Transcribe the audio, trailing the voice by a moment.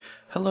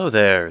Hello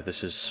there,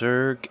 this is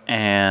Serg,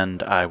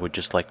 and I would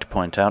just like to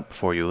point out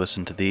before you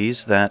listen to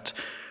these that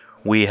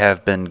we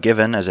have been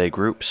given as a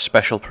group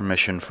special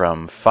permission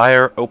from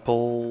Fire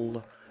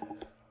Opal.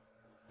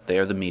 They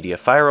are the media,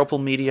 Fire Opal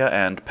Media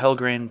and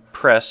Pelgrane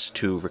Press,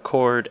 to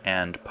record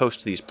and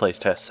post these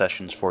playtest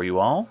sessions for you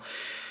all.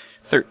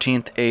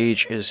 13th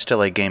Age is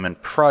still a game in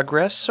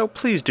progress, so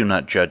please do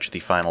not judge the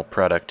final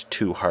product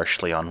too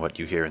harshly on what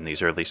you hear in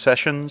these early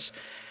sessions,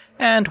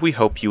 and we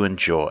hope you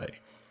enjoy.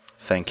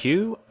 Thank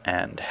you,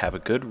 and have a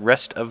good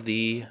rest of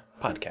the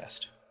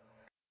podcast.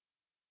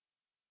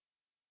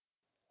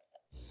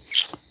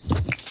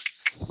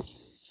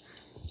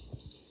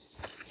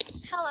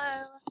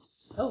 Hello.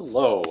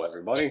 Hello,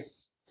 everybody.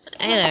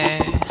 Hey there.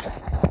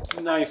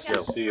 Nice to Yo.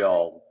 see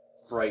y'all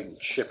bright and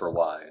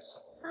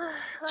chipper-wise.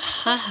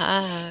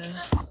 Haha.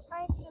 Let's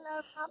try to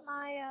load up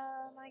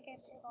my game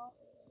table.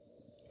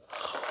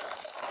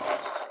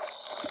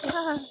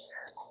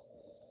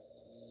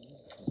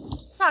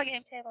 Not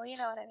game table, you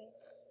know what I mean.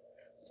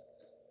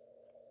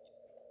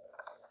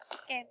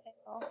 It's game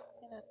table,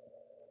 you know.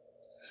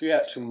 So yeah,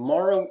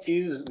 tomorrow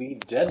is the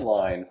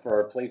deadline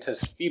for our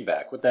playtest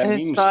feedback. What that I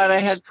means thought I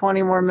is... had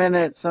 20 more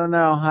minutes, so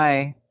no,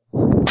 hi.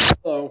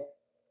 Hello.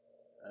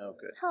 Oh,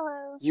 good.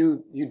 Hello.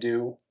 You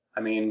do.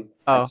 I mean...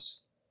 Oh. I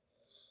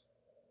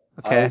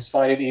Okay. always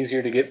find it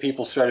easier to get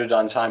people started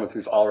on time if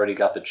we've already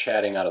got the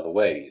chatting out of the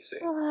way, you see.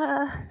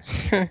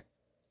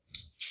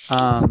 It's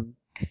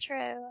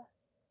true.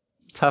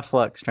 Tough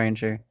luck,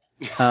 stranger.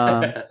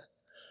 I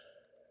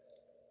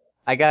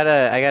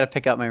gotta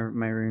pick up my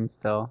rune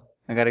still.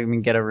 I gotta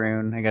even get a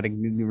rune. I gotta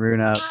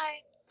rune up. I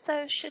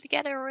so should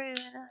get a rune.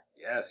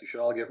 Yes, you should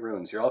all get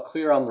runes. You're all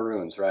clear on the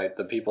runes, right?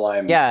 The people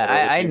that are Yeah,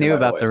 I listening to knew my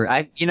about the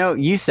voice.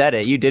 you said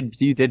it. You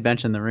did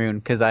mention the rune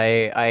because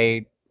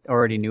I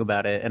already knew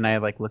about it and I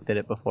looked at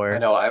it before. I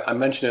know, I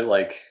mentioned it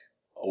like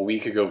a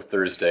week ago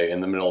Thursday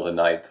in the middle of the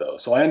night, though,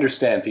 so I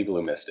understand people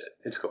who missed it.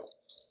 It's cool.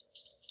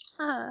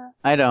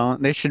 I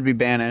don't. They should be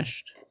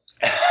banished.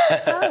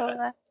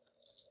 Oh.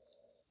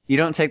 You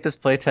don't take this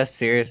playtest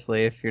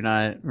seriously if you're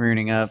not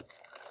runing up.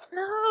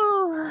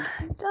 No,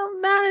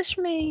 don't banish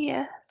me.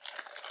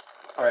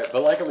 Alright,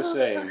 but like I was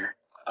saying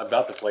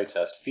about the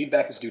playtest,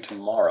 feedback is due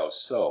tomorrow,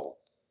 so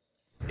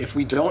if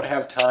we don't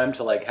have time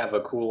to have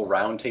a cool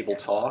roundtable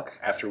talk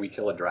after we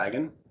kill a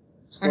dragon,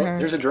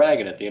 there's a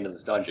dragon at the end of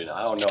this dungeon.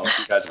 I don't know if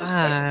you guys are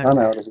expecting I'm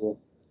out of here.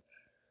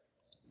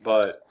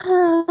 But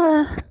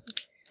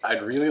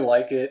I'd really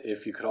like it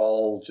if you could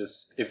all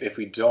just, if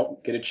we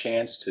don't get a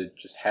chance to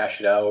just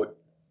hash it out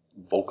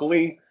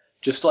vocally,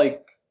 just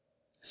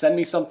send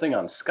me something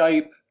on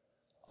Skype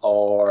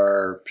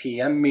or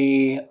PM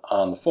me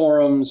on the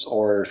forums,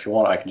 or if you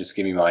want, I can just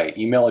give you my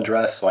email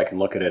address so I can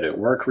look at it at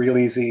work real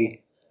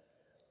easy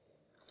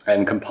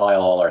and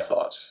compile all our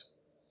thoughts.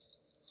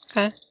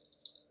 Okay.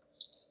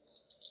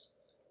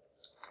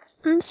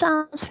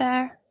 Sounds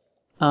fair.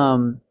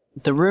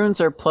 The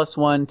runes are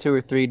 +1, 2,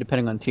 or 3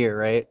 depending on tier,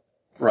 right?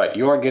 Right,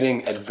 you are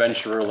getting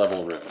adventurer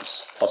level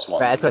runes, +1.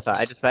 Right, that's what I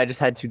thought. I just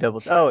had to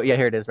double. Oh, yeah,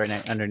 here it is, right now,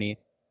 underneath.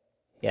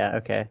 Yeah,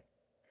 okay.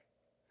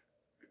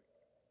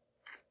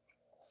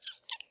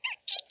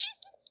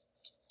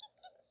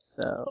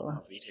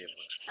 So.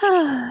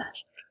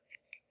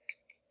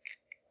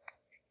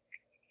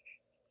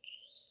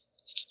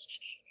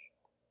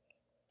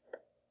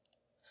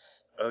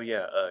 Oh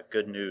yeah,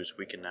 good news,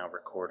 we can now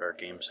record our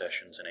game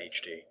sessions in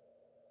HD.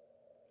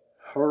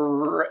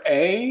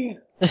 Hooray!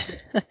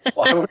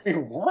 Why would we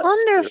want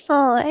Wonderful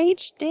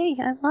HD.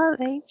 I love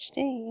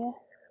HD.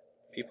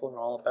 People are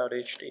all about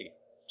HD,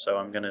 so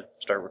I'm gonna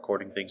start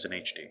recording things in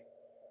HD.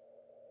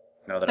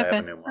 Now that I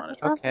have a new monitor.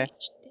 I love Okay.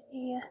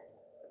 HD.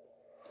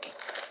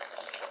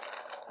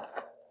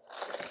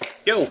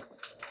 Yo!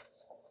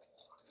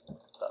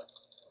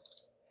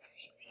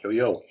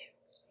 Yo.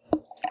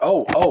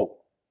 Oh.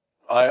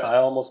 I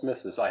almost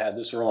missed this. I had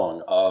this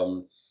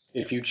wrong.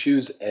 If you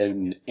choose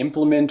an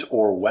implement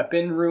or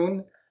weapon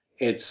rune,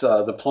 it's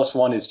the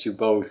 +1 is to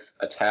both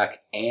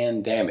attack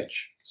and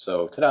damage.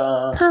 So,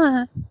 ta-da!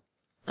 Huh.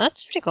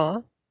 That's pretty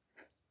cool.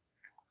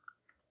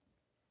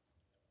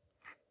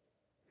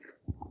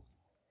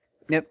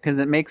 Yep, because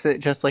it makes it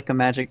just like a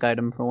magic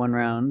item for one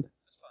round.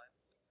 That's fine.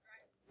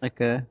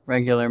 Like a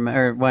regular,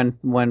 or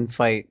one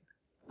fight.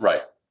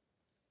 Right.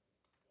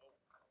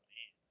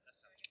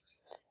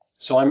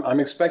 So I'm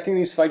expecting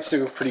these fights to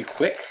go pretty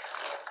quick.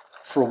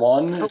 For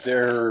one,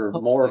 they're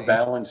more Hopefully.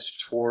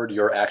 balanced toward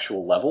your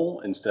actual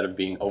level instead of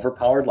being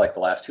overpowered like the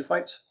last two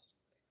fights.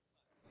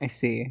 I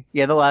see.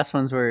 Yeah, the last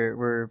ones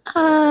were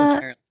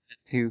apparently meant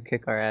to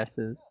kick our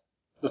asses.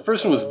 The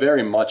first one was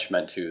very much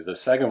meant to. The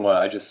second one,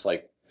 I just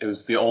it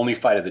was the only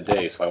fight of the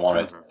day, so I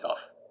wanted it to be tough.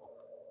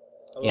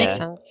 Makes Yeah.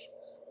 sense.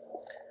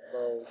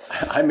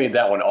 I made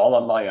that one all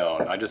on my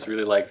own. I just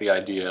really like the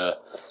idea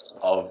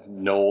of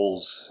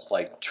gnolls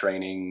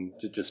training,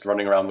 just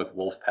running around with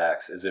wolf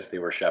packs as if they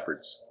were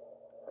shepherds.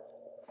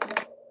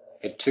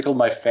 It tickled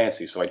my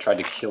fancy, so I tried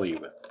to kill you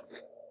with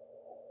it.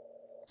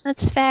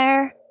 That's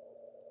fair.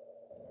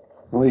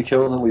 Well, he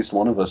killed at least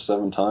one of us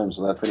 7 times,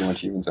 so that pretty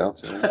much evens out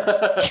to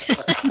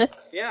it.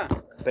 Yeah.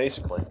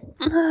 Basically.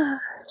 Uh,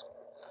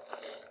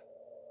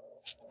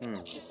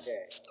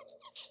 Okay.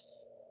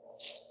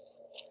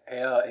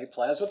 Hey,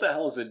 Plaz, what the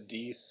hell is a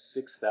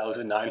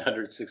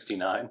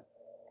D6969?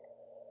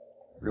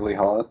 Really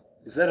hot.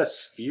 Is that a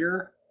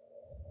sphere?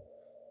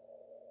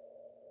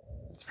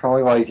 It's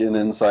probably like an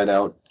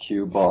inside-out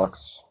cube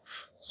box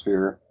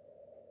sphere.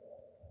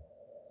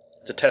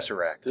 It's a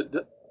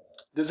tesseract.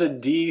 Does a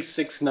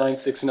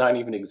D6969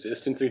 even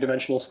exist in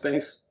three-dimensional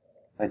space?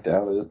 I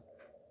doubt it.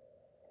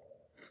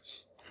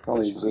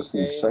 Probably exists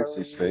in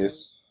sexy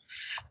space.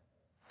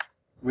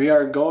 We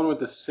are going with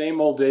the same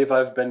old Dave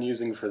I've been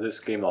using for this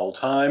game the whole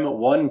time.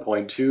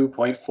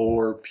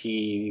 1.2.4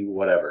 P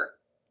whatever.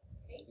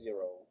 0.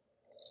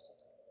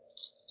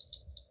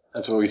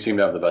 That's what we seem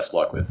to have the best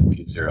luck with,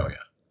 P0, yeah.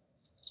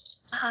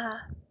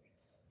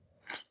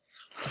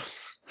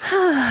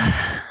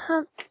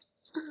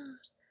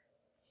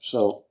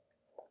 So,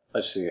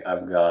 let's see.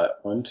 I've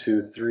got 1,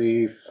 2,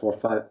 3, 4,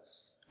 5.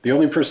 The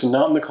only person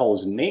not in the call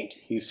is Nate.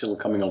 He's still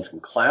coming home from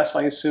class,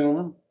 I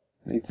assume.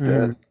 Nate's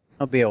dead.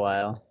 He'll be a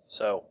while.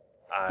 So,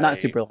 Not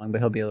super long, but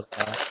he'll be a little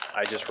while.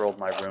 I just rolled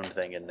my rune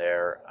thing in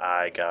there.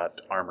 I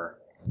got armor.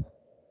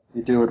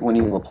 You do it when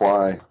you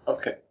apply.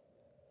 Okay.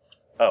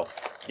 Oh,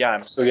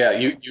 yeah, So yeah,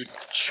 you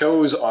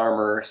chose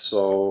armor,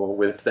 so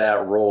with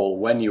that roll,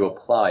 when you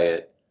apply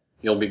it,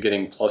 you'll be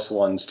getting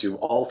 +1s to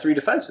all 3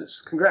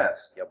 defenses.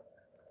 Congrats. Yep.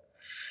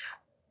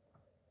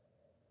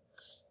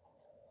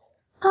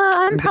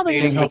 I'm probably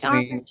gonna debating take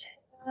armor between- too.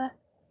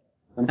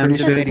 I'm pretty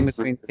sure debating it's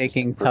between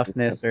taking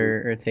toughness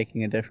or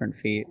taking a different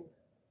feat.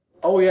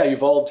 Oh yeah,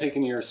 you've all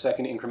taken your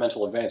second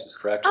incremental advances,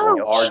 correct? Oh, Or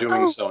you are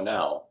doing oh. so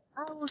now.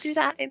 I will do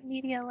that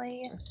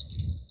immediately.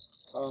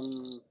 I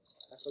I'm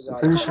forgot.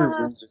 pretty sure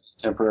runes are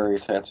just temporary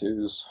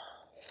tattoos.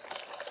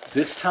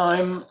 This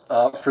time,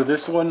 for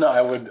this one,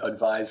 I would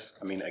advise,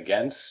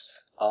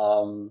 against,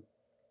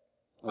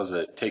 was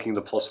it taking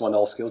the +1 to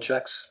all skill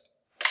checks?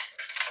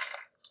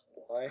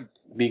 Why?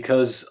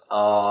 Because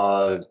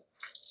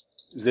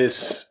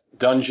this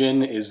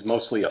dungeon is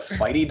mostly a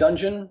fighty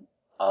dungeon,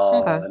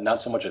 Okay.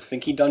 not so much a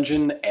thinky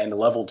dungeon, and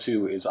level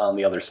 2 is on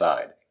the other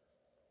side.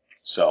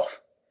 So,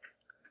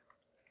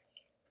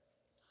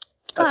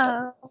 that's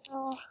all.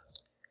 Oh.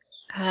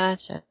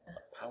 Gotcha.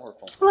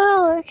 powerful.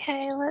 Well,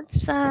 okay,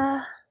 let's,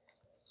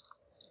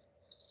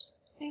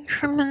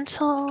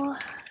 incremental.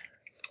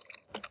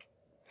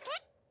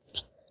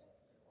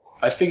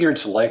 I figure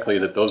it's likely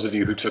that those of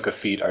you who took a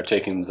feat are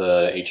taking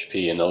the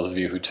HP, and those of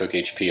you who took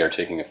HP are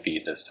taking a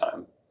feat this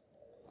time.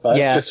 But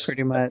Yeah, that's just,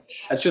 pretty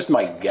much. That's just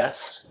my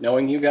guess,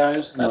 knowing you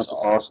guys. Not That's the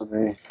all. boss of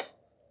me.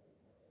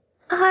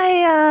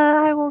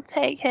 I will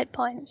take hit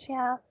points,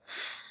 yeah.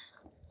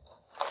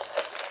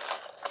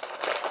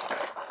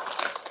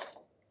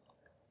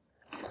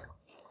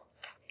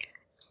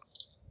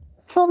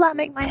 Will that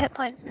make my hit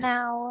points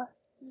now?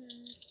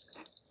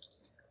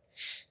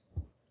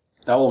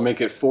 That will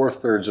make it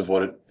 4/3 of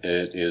what it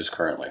is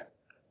currently.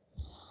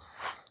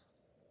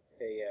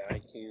 Okay, yeah, I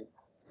can't.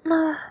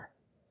 Uh,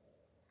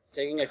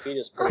 Taking a feat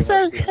is pretty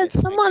also, much the only could thing I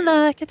someone,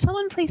 can. could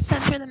someone please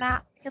center the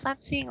map? Because I'm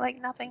seeing, like,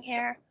 nothing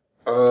here.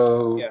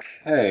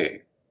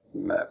 Okay.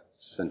 Map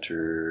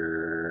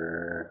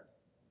center.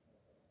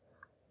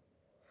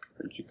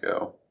 Where'd you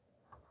go?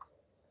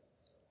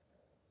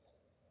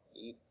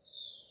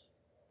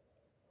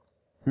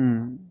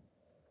 Hmm.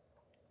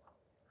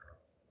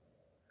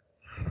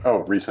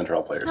 Oh, recenter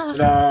all players. Ah.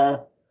 Ta-da!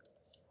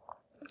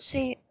 Let's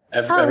see.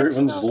 Everyone's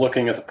it's-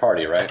 looking at the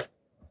party, right?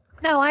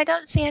 No, I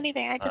don't see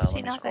anything. I just see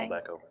Let me scroll nothing.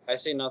 back over. I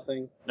see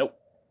nothing. Nope.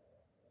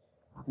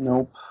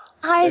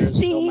 I There's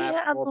see no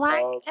map a or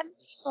black bugs.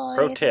 empty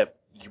Pro void. tip,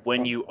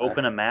 when you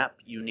open a map,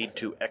 you need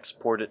to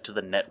export it to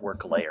the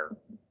network layer.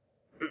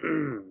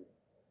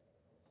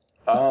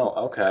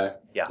 Oh, okay.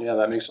 Yeah. Yeah,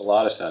 that makes a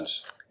lot of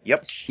sense.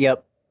 Yep.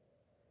 Yep.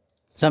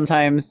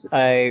 Sometimes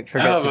I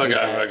forget to do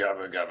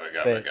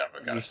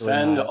that. usually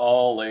Send not.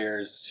 all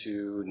layers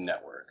to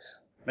network.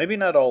 Maybe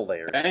not all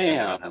layers, depending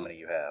on Bam. how many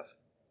you have.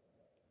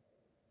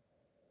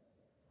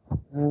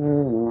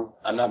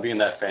 I'm not being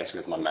that fancy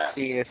with my Let's math.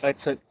 see, if I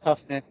took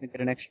toughness and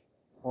get an extra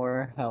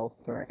 4 health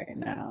right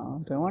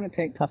now. Do I want to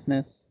take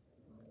toughness?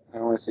 I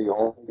only see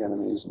all the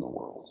enemies in the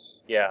world.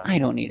 Yeah. I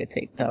don't need to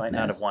take You toughness. might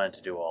not have wanted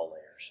to do all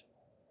layers.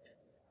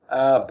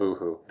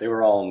 Boo-hoo. They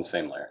were all in the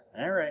same layer.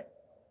 Alright.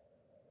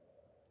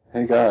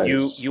 Hey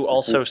guys. You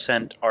also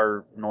sent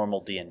our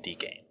normal D&D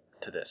game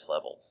to this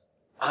level.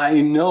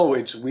 I know,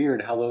 it's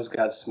weird how those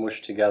got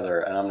smushed together,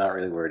 and I'm not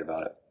really worried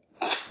about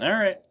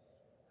Alright.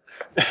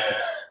 it.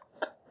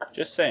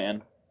 Just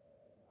saying.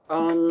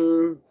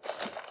 I'm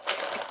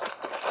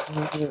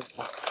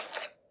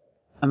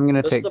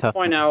gonna Just take to toughness.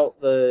 point out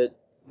that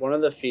one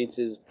of the feats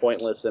is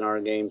pointless in our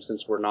game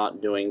since we're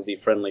not doing the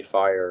friendly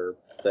fire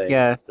thing.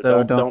 Yeah,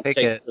 so don't take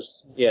it.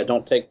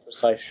 Don't take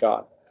precise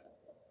shot.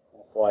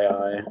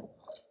 FYI.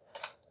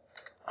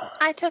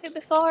 I took it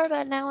before,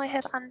 but now I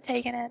have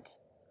untaken it.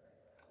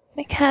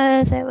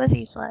 Because it was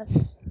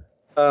useless.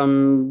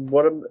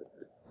 What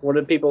What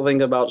did people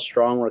think about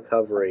strong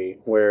recovery,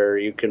 where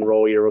you can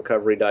roll your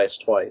recovery dice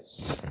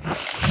twice?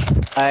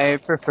 I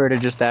prefer to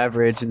just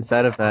average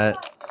instead of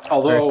that.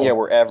 Although, Yeah,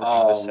 we're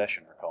averaging this Um,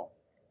 session, recall.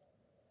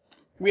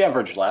 we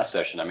averaged last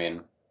session. I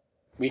mean,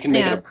 we can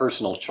make it Yeah. a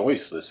personal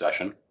choice this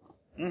session.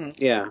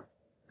 Yeah,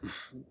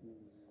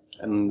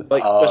 And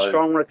like with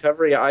strong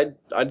recovery, I'd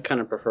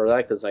kind of prefer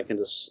that because I can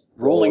just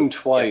rolling roll and see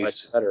if I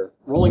twice. do better.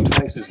 Rolling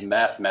twice is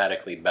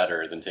mathematically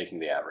better than taking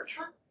the average.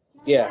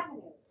 Yeah,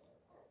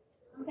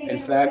 In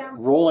fact,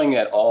 rolling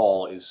at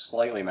all is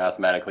slightly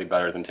mathematically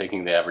better than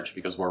taking the average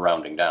because we're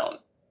rounding down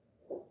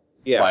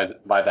yeah.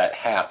 by that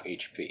half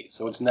HP.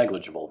 So it's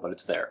negligible, but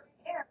it's there.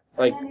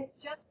 Like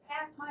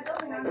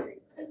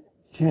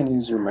Can't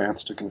use your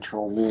maths to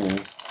control me.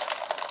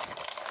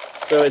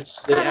 so,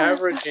 it's the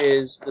average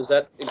is. Does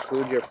that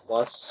include your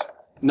plus?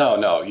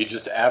 No, you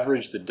just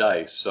average the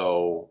dice.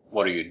 So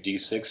what are you,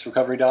 D6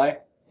 recovery die?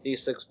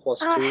 D6 plus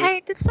 2.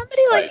 Hey, did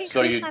somebody like Right, so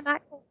increase you- my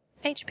max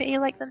HP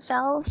like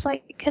themselves?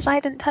 Like, because I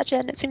didn't touch it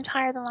and it seems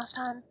higher than last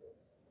time.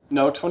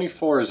 No,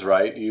 24 is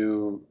right.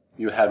 You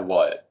had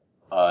what?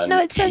 No, it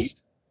an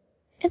says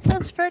it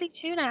says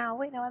 32 now.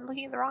 Wait, no, I'm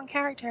looking at the wrong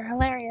character.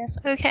 Hilarious.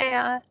 Okay,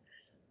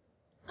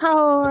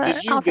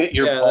 Did you I'll- get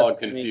your Yeah, paw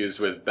that's me. confused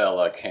with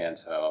Bella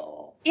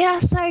Canto?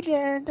 Yes, I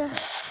did.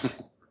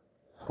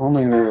 If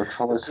only they were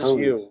color This is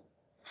coded. you.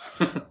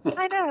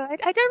 I know.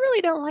 I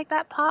don't like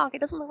that pog. It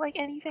doesn't look like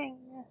anything.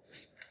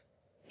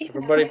 Even if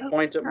Everybody I hope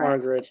point it's at correct.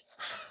 Margaret.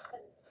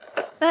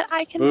 But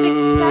I can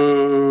fix that.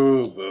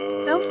 Boo,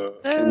 boo.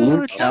 Nope. Can you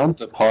Boo. count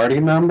the party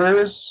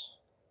members?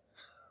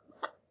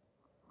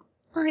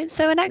 Alright,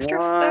 so an extra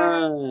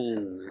 4.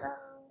 1.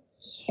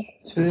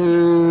 So,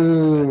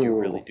 2. You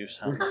really do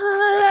sound like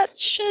that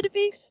should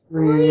be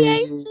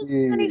 3 8s is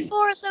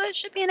 24, so it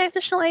should be an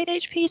additional 8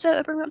 HP, so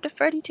it'll bring me up to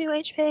 32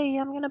 HP.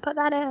 I'm gonna put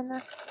that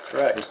in.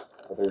 Correct.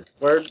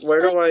 Where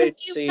do I I can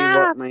do see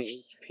math. what my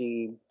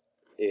HP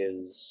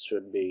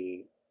should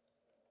be?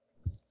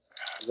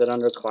 Is it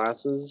under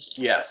classes?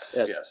 Yes,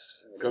 Yes.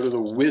 yes. Go to the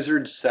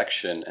wizard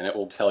section and it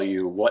will tell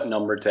you what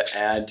number to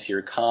add to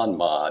your con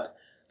mod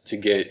to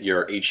get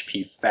your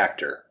HP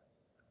factor.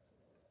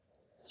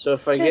 So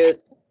if I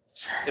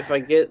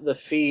get the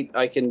feat,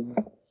 I can.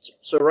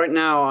 So right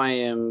now I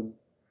am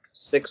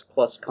 6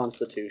 plus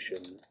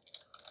Constitution.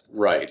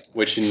 Right,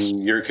 which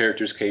in your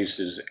character's case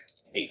is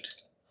 8.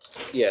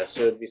 Yeah,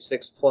 so it'd be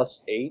 6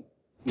 plus 8.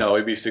 No,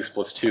 it'd be 6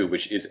 plus 2,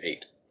 which is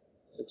 8.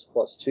 6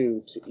 plus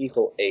 2 to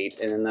equal 8,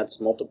 and then that's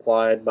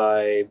multiplied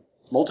by.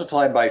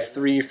 Multiplied by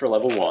 3 for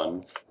level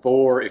 1,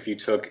 4 if you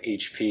took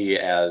HP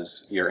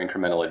as your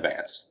incremental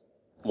advance.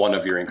 One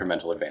of your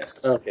incremental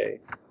advances. Okay.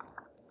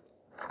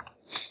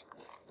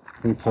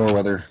 Hey, poor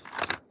weather.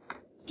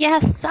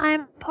 Yes,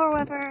 I'm poor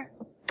Weber.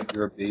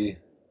 You're a B.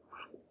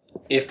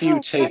 If you Oh,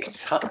 take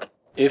what?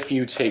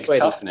 Wait.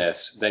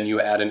 toughness, then you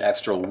add an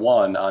extra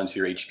 1 onto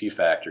your HP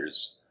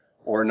factors.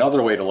 Or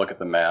another way to look at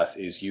the math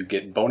is you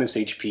get bonus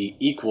HP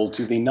equal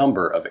to the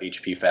number of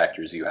HP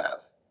factors you have.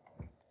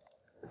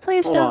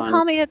 Please Hold don't on.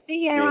 call me a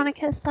B,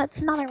 Ironicus.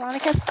 That's not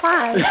Ironicus.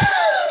 Plaz.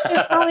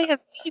 Don't call me a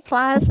B,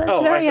 Plaz. That's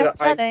Oh, very I-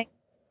 upsetting.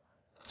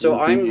 So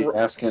You're I'm. B,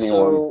 ask anyone.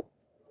 So,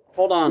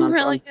 hold on, I'm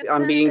really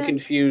I'm being offended.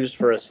 confused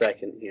for a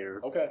second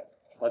here. Okay,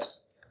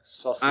 let's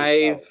suss this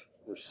out.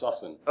 We're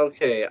sussing.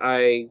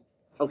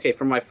 Okay,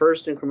 for my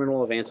first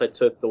incremental advance, I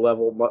took the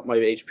level, what my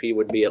HP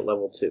would be at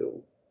level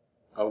 2.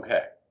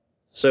 Okay,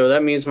 So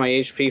that means my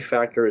HP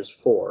factor is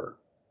 4.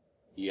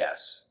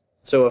 yes.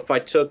 So if I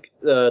took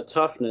the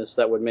toughness,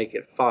 that would make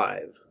it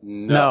 5.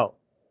 No.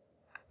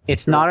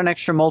 It's not an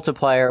extra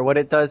multiplier. What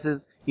it does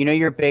is, you know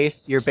your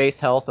base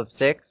health of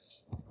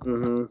 6?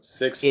 Mm-hmm.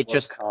 6 It plus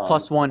just con.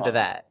 plus 1 to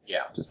that.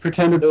 Yeah, Just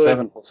pretend it's So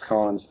 7 plus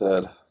con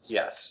instead.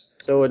 yes.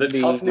 So The it'd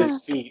be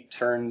toughness feat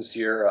turns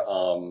your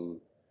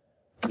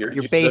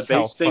base the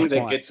health base thing plus that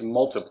 1. gets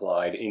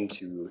multiplied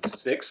into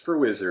 6 for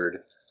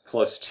wizard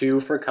plus 2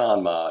 for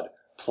con mod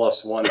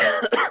plus 1.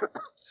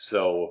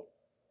 So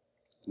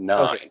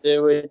 9. Okay, so it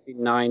would be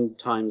 9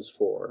 times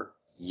 4.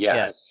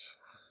 Yes.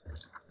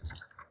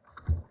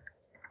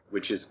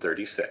 Which is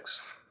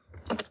 36.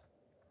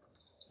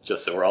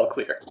 Just so we're all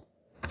clear.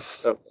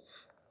 Okay.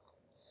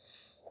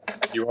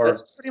 You are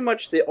That's pretty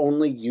much the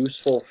only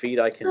useful feat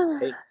I can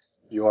take.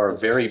 you are a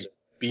very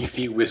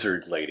beefy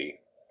wizard lady.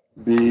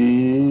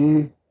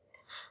 B.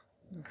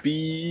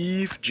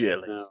 beef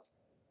jelly. No.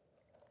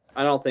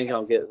 I don't think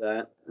I'll get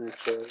that,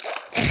 actually.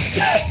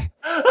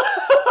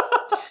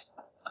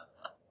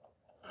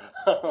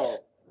 Oh.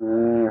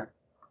 The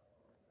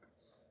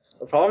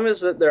problem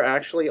is that there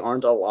actually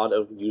aren't a lot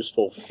of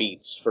useful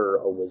feats for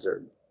a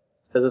wizard.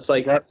 Because it's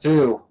like, Got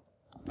 2.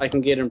 I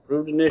can get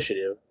improved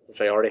initiative,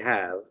 which I already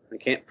have. I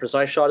can't.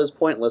 Precise shot is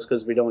pointless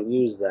because we don't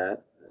use that.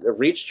 The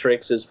reach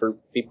tricks is for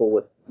people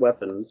with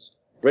weapons.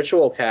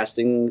 Ritual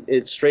casting,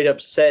 it straight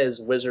up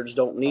says wizards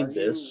don't need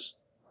this.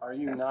 Are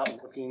you not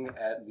looking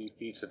at the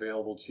feats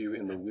available to you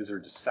in the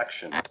wizard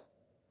section?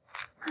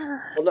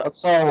 Well, no,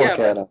 Let's all look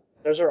yeah, at him.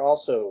 those are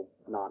also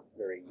not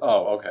very useful.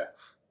 Oh, okay.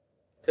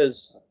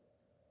 Because,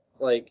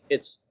 like,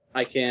 it's,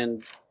 I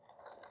can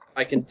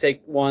I can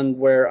take one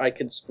where I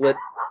could split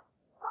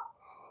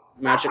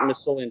magic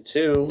missile in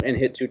two and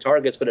hit 2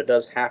 targets, but it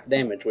does half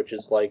damage, which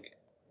is like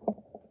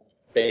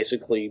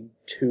basically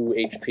 2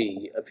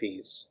 HP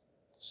apiece.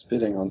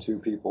 Spitting on 2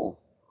 people.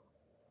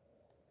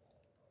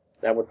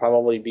 That would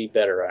probably be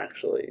better,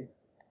 actually.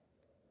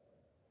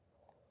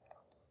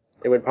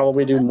 It would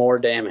probably do more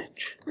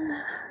damage.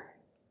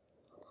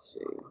 Let's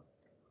see.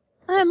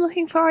 I'm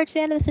looking forward to the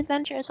end of this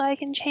adventure so I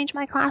can change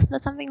my class into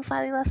something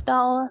slightly less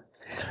dull.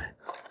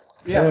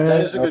 Yeah,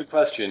 that is a good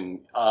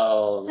question.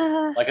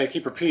 Like I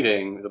keep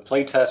repeating, the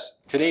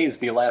playtest today is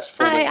the last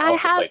full day of the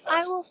playtest.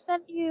 I will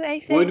send you a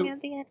thing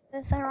at the end of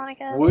this,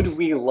 Ironicus. Would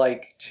we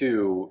like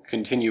to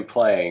continue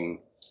playing,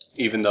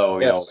 even though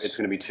you know it's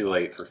going to be too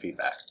late for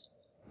feedback?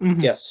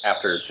 Yes.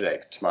 After today,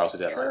 tomorrow's the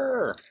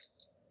deadline.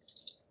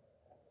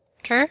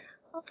 Sure.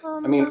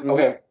 I mean,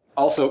 okay.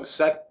 Also,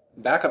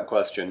 backup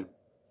question.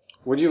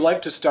 Would you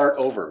like to start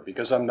over?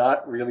 Because I'm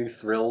not really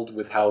thrilled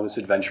with how this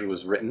adventure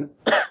was written,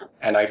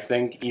 and I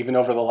think even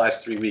over the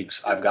last 3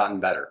 weeks, I've gotten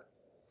better.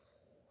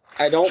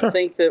 I don't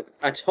think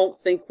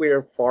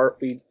we're far.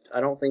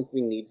 I don't think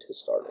we need to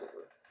start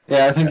over.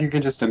 Yeah, I think you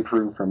can just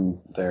improve from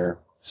there.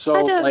 So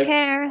I don't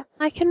care.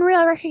 I can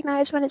really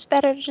recognize when it's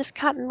better to just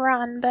cut and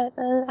run, but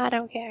I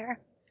don't care.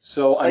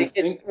 So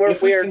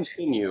if we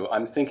continue,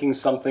 I'm thinking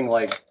something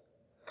like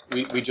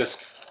we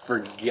just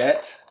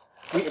forget.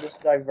 We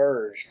just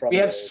diverge from. We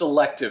have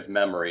selective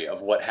memory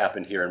of what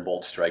happened here in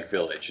Bolt Strike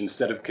Village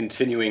instead of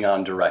continuing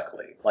on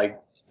directly.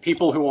 Like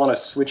people who want to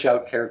switch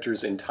out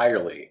characters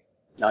entirely,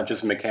 not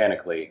just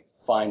mechanically,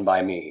 fine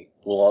by me.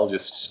 We'll all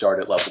just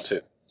start at level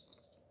 2.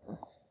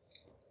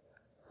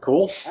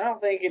 Cool? I don't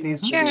think it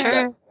needs to be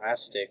that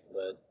drastic,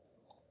 but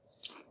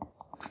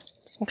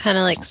some kind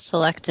of like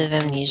selective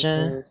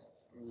amnesia.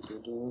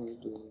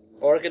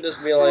 Or it could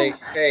just be like,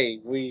 hey,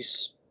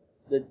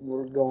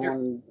 we're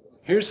going.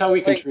 Here's how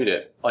we can treat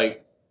it.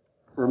 Like,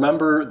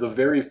 remember the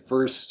very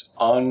first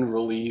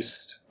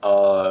unreleased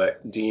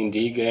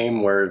D&D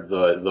game where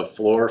the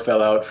floor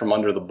fell out from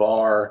under the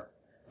bar,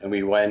 and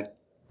we went.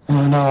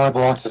 Oh no, I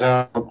blocked it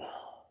out.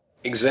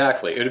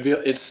 Exactly.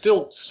 It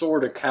still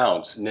sort of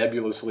counts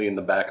nebulously in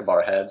the back of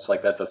our heads,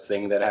 like that's a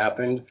thing that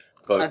happened,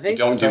 but we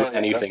don't do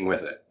anything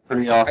with it.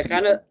 Pretty awesome.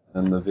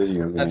 In the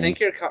video game. I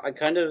think you're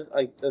kind of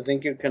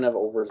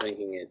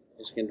overthinking it.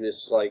 It's gonna be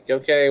just like,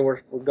 okay,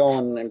 we're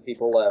going, and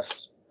people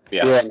left.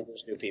 Yeah. And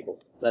there's new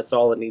people. That's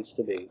all it needs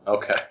to be.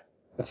 Okay.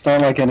 It's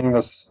not like any of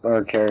us,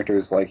 our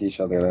characters, like each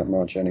other that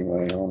much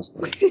anyway,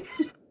 honestly.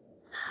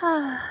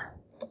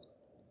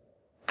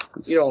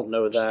 You don't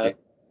know that.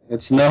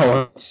 It's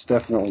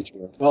definitely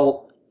true.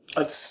 Well,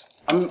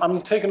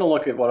 I'm taking a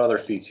look at what other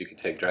feats you could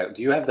take, Drag.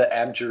 Do you have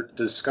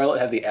does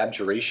Scarlet have the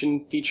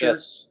abjuration feature?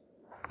 Yes.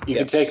 You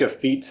could take a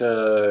feat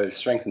to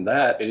strengthen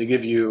that. It'll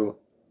give you,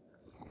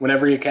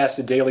 whenever you cast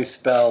a daily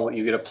spell,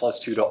 you get a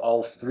 +2 to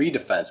all 3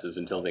 defenses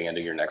until the end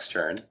of your next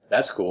turn.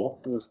 That's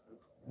cool.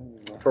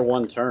 For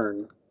 1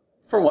 turn.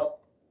 For what?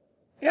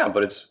 Yeah,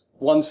 but it's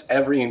once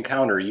every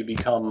encounter you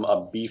become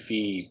a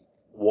beefy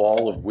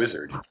wall of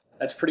wizard.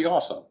 That's pretty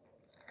awesome.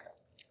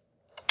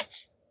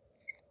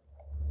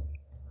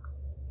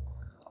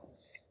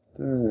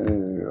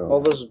 All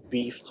this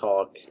beef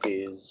talk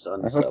is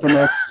unsettling.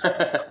 I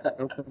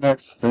hope the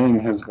next thing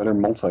has better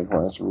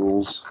multi-class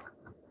rules.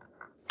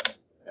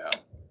 Yeah.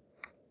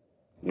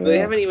 They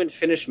haven't even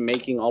finished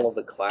making all of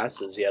the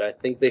classes yet. I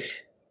think they.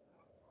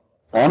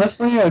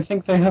 Honestly, I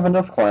think they have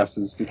enough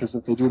classes, because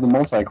if they do the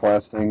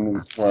multi-class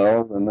thing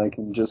well, then they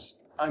can just,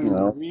 I'm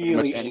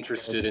really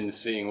interested in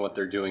seeing what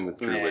they're doing with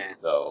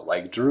druids, though.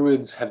 Like,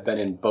 druids have been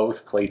in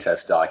both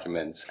playtest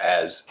documents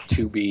as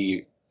to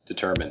be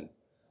determined.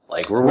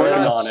 Like, we're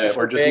working on it,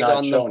 we're just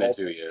not showing it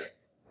to you.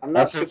 I'm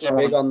not super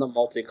big on the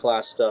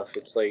multi-class stuff.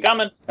 It's like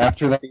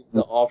after that,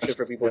 the option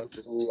for people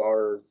who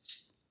are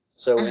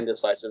so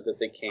indecisive that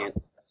they can't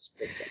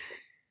pick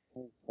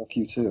something. Fuck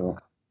you too.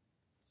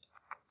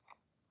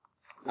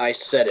 I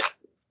said it.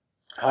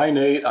 Hi,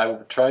 Nate. I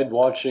tried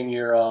watching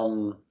your,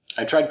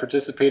 I tried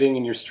participating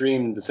in your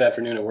stream this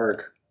afternoon at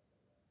work.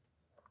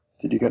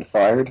 Did you get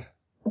fired?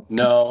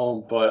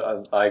 No,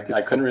 but I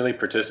couldn't really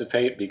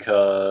participate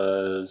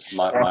because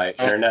my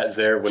internet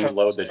there wouldn't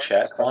load the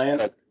chat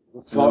client.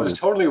 So I was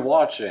totally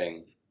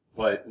watching,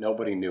 but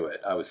nobody knew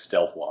it. I was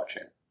stealth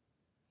watching.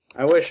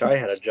 I wish I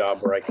had a job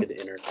where I could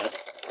internet.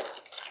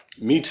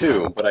 Me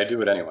too, but I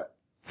do it anyway.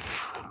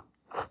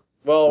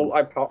 Well,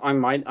 I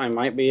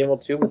might be able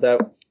to,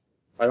 but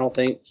I don't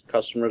think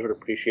customers would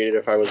appreciate it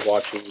if I was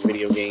watching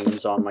video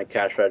games on my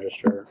cash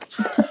register.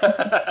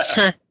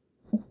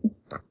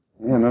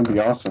 Yeah, that'd be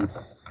awesome.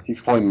 You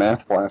could play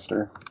Math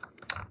Blaster.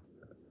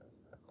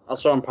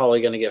 Also, I'm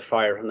probably going to get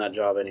fired from that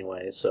job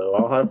anyway, so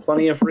I'll have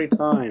plenty of free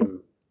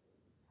time.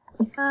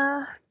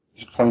 You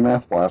should play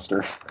Math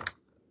Blaster.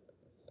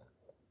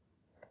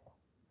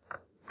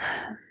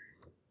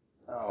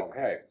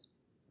 Okay.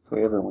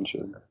 Play everyone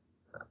should.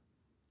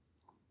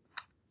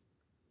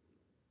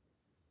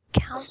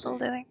 Council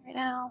doing right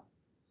now?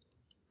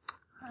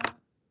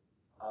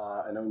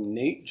 I know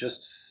Nate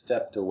just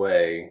stepped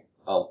away.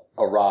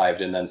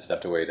 arrived and then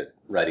stepped away to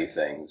ready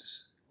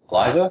things.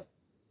 Eliza?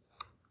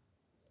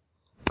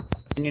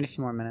 I need a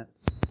few more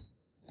minutes.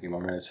 A few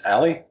more minutes.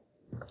 Allie?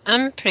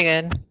 I'm pretty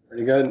good.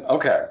 Pretty good?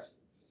 Okay.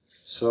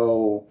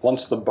 So,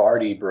 once the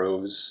Barty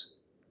Bros...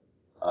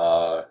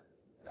 I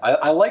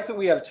like that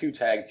we have two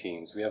tag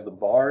teams. We have the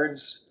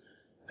Bards,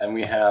 and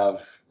we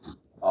have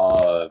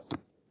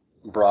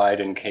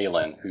Bride and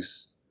Kaylin,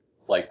 who's,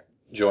 like,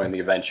 joined the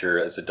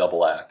adventure as a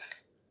double act.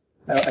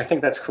 I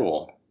think that's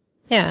cool.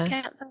 Yeah.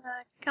 Get the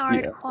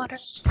guard Yeah.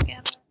 quarters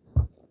together.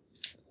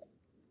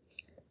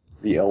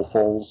 The elf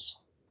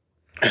holes.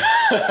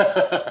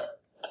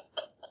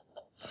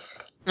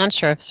 Not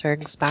sure if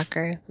Zerg's back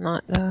or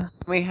not, though. Then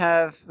we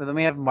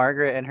have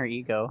Margaret and her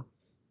ego.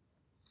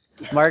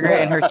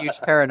 Margaret and her huge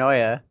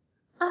paranoia.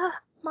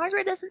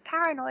 Margaret isn't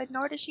paranoid,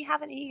 nor does she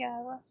have an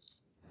ego.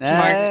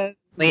 Nah,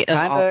 Weight of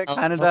all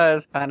kinda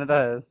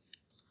does.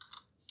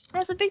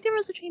 There's a big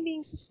difference between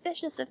being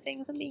suspicious of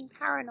things and being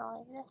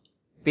paranoid.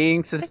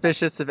 Being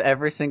suspicious of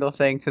every single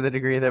thing to the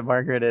degree that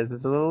Margaret is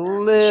a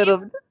little,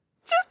 just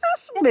a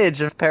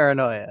smidge of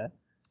paranoia.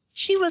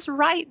 She was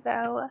right,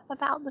 though,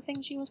 about the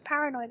things she was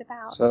paranoid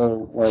about.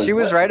 So, like, She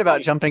was what right about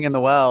things? jumping in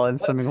the well and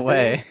What swimming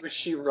away. things was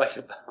she right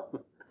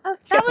about? Oh, Yeah,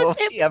 that was what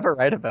was she it. ever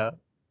right about?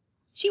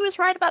 She was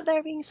right about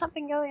there being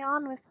something going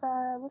on with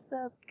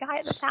the guy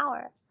at the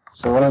tower.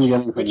 so what I'm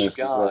getting from Which this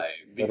guy? is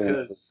that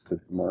Because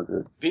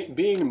Margaret.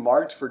 being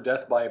marked for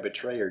death by a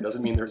betrayer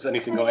doesn't mean there's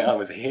anything going on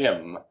with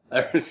him.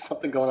 There's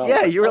something going on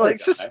Yeah, with you were other like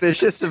guy.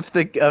 suspicious of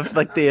the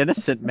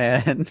innocent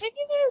man. Maybe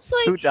there's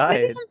like Who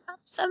died?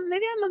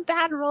 Maybe I'm a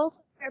bad role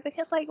player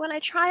because like when I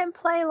try and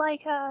play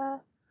like a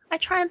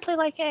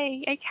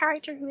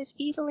character who is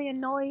easily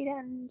annoyed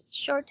and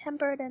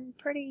short-tempered and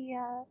pretty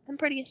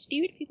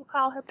astute, people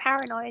call her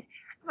paranoid.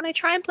 When I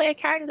try and play a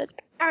character that's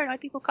paranoid,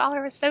 people call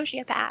her a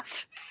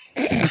sociopath.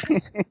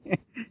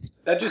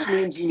 That just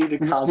means you need to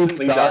You just need to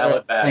constantly dial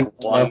it back level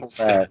once.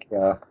 back,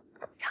 yeah.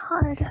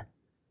 God.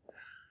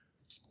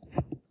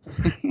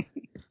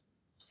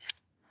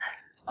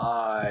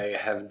 I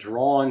have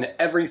drawn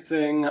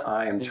everything.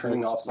 I am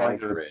turning off my In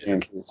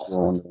grid. case you're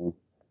wondering.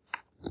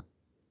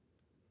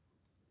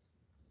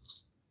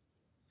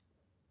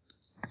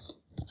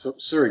 So,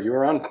 sir,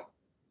 you're on.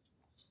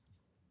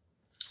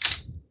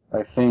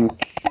 I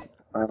think,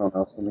 I don't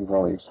know, something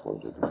probably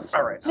exploded.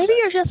 All right. Maybe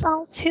you're just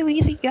all too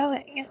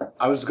easygoing.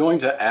 I was going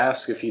to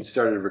ask if he'd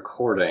started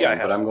recording, Yeah, I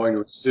have. but I'm going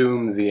to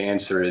assume the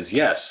answer is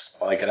yes,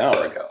 like an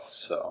hour ago.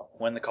 So,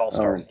 When the call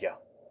started, yeah.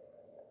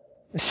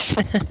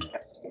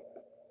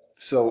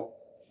 so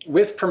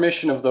with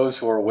permission of those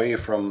who are away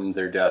from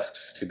their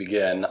desks to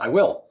begin, I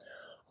will.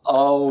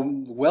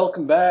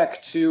 Welcome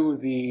back to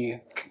the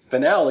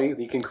finale,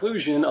 the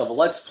conclusion of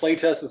Let's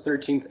Playtest the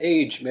 13th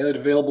Age, made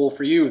available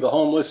for you, the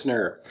home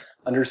listener,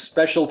 under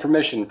special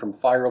permission from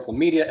Fire Opal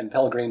Media and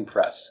Pelgrane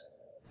Press.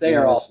 They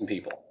are awesome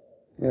people.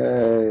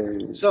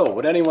 Yay. So,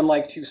 would anyone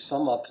like to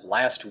sum up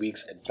last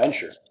week's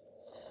adventure?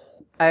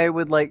 I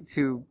would like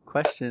to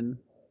question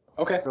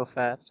Okay. real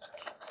fast.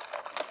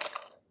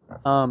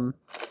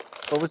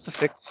 What was the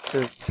fix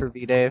for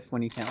V-Dave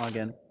when you can't log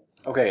in?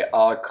 Okay,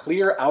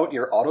 clear out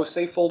your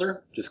autosave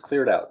folder. Just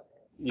clear it out.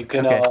 You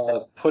can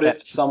Okay. put it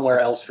somewhere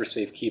else for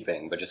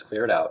safekeeping, but just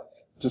clear it out.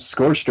 Just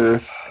scorched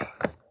earth.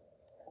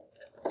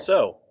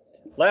 So,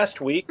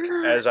 last week,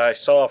 as I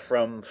saw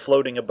from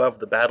floating above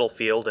the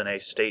battlefield in a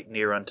state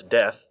near unto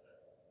death...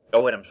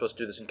 Oh wait, I'm supposed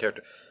to do this in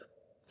character.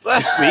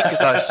 Last week,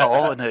 as I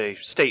saw in a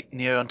state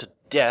near unto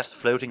death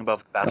floating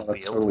above the Oh, that's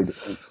battlefield, totally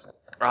different.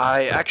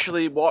 I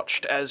actually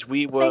watched as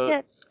we Take were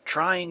it.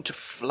 trying to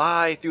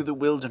fly through the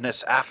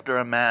wilderness after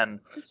a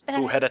man It's who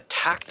better. had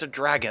attacked the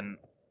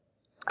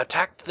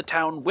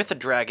town with a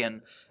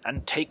dragon,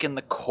 and taken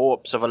the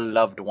corpse of a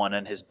loved one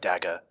and his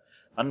dagger.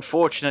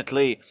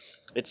 Unfortunately,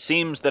 it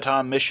seems that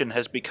our mission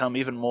has become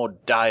even more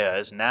dire,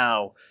 as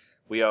now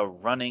we are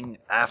running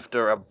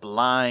after a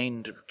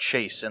blind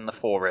chase in the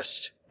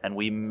forest, and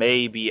we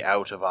may be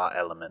out of our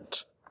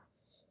element.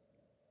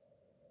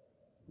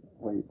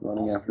 Wait,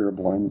 running after a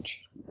blind...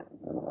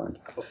 Never mind.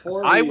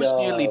 Before I we, was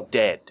nearly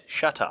dead.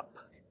 Shut up.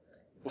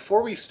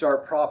 Before we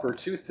start proper,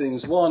 two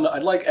things. One,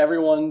 I'd like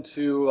everyone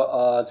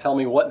to tell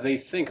me what they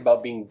think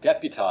about being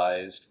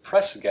deputized,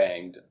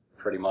 press-ganged,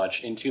 pretty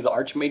much, into the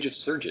Archmage's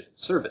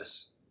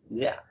service.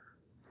 Yeah.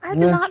 I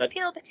do not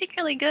feel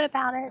particularly good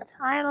about it.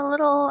 I am a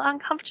little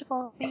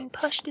uncomfortable being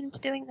pushed into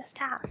doing this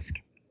task.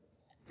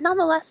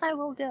 Nonetheless, I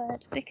will do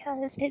it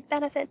because it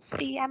benefits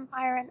the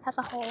Empire as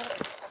a whole.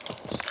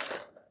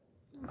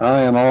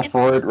 I am all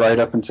for it right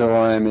up until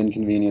I am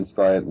inconvenienced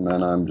by it, and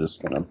then I'm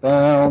just gonna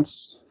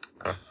bounce.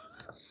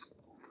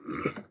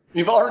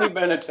 You've already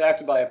been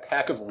attacked by a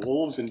pack of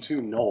wolves and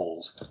 2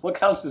 gnolls. What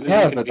counts as an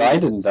Yeah, but I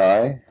didn't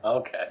die.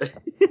 Okay.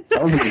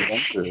 That was an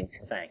adventure.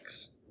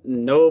 Thanks.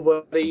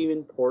 Nobody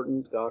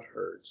important got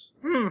hurt.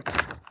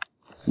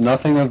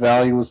 Nothing of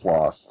value was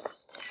lost.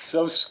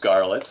 So,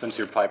 Scarlet, since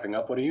you're piping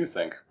up, what do you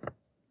think?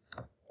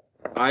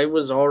 I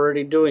was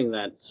already doing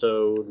that,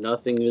 so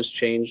nothing has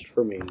changed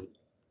for me.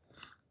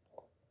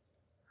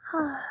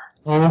 Oh,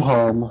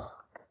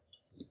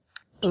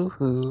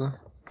 Ooh.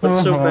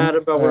 What's so Uh-huh. bad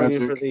about working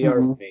for Magic. the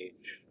Mhm.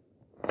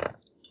 Archmage?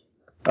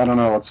 I don't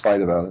know. Let's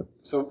fight about it.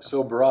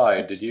 So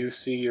Bride, did you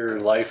see your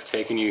life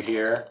taking you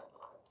here?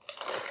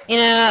 You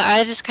know,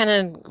 I just kind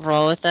of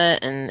roll with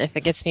it, and if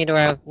it gets me to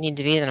where I need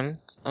to be, then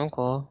I'm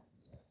cool.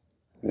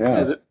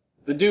 Yeah, Yeah.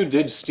 the dude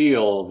did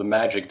steal the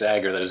magic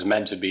dagger that is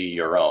meant to be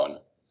your own.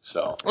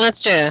 So Well,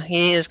 that's true.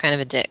 He is kind of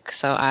a dick,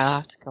 so I'll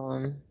have to kill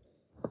him.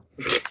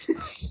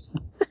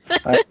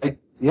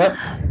 Yep.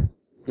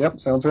 Yep.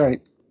 Sounds right.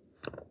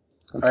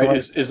 That's all right, why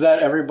is that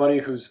everybody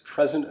who's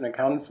present and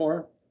accounted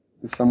for?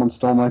 if someone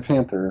stole my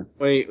panther.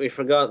 Wait, we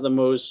forgot the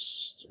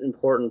most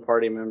important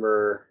party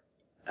member,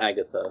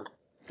 Agatha.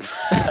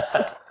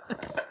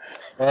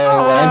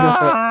 Oh,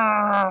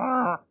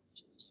 Agatha.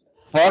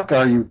 Fuck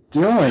are you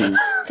doing?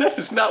 That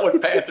is not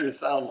what panthers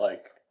sound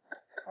like.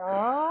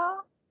 I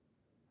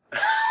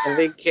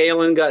think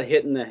Kaelin got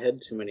hit in the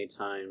head too many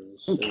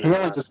times.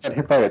 Kayla just got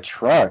hit by a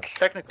truck.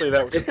 Technically,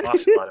 that was an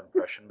Ocelot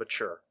impression, but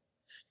sure.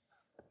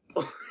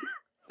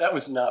 That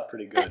was not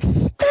pretty good.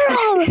 They're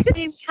all the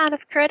same kind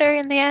of critter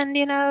in the end,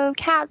 you know,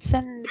 cats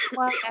and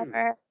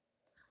whatever.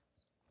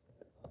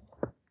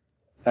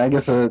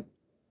 Agatha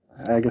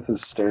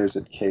stares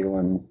at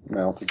Kaylin,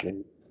 mouth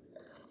agape.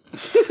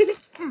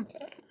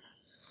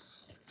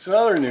 So in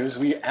other news,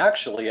 we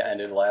actually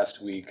ended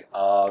last week.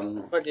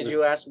 But did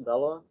you ask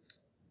Bella?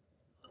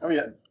 Oh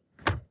yeah,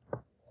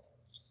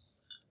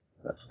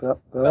 Bella?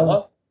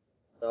 Bella.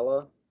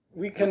 Bella?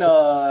 We can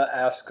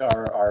ask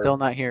our. Still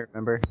not here,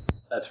 remember?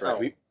 That's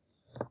right.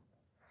 Oh.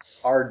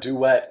 Our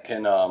duet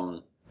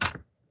can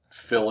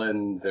fill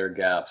in their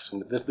gaps.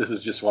 This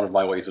is just one of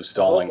my ways of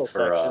stalling Vocal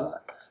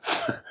for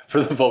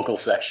for the vocal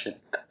section.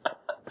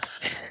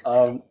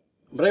 But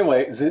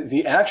anyway,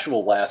 the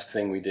actual last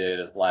thing we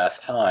did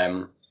last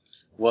time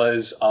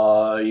was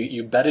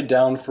you bedded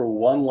down for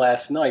one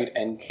last night,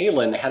 and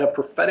Kaylin had a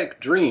prophetic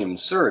dream.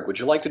 Serg, would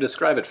you like to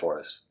describe it for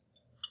us?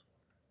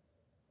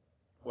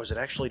 Was it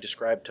actually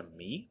described to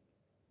me?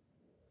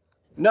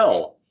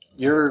 No,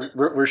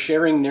 we're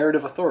sharing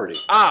narrative authority.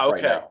 Ah,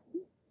 right okay. now.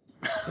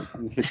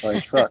 Being hit by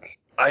a truck.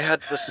 I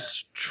had the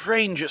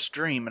strangest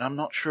dream, and I'm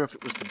not sure if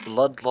it was the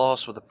blood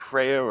loss or the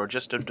prayer or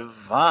just a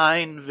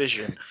divine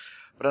vision.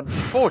 But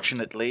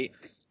unfortunately,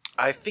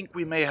 I think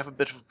we may have a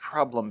bit of a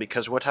problem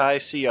because what I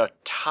see are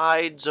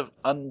tides of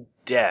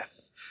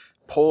undeath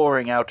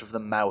pouring out of the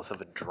mouth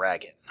of a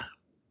dragon.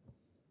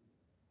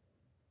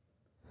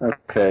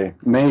 Okay,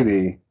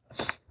 maybe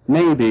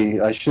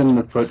I shouldn't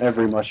have put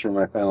every mushroom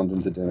I found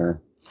into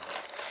dinner.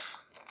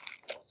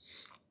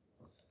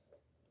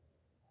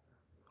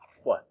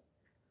 What?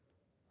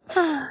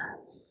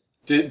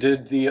 Did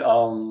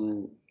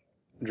the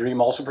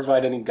dream also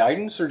provide any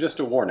guidance or just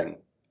a warning?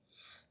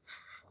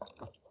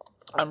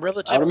 I'm I would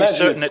relatively imagine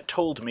certain it's- it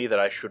told me that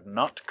I should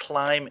not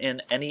climb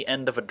in any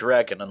end of a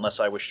dragon unless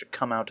I wish to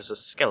come out as a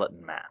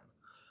skeleton man.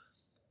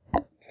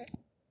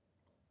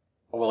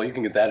 Well, you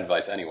can get that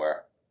advice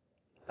anywhere.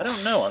 I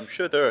don't know. I'm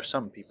sure there are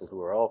some people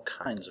who are all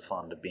kinds of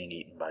fond of being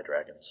eaten by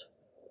dragons.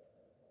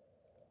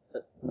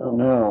 Oh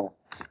no.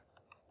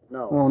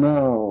 No. Oh Well,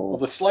 no.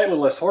 the slightly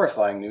less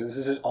horrifying news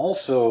is it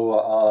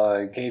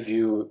also gave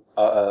you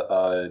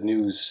a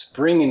new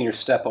spring in your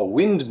step, a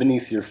wind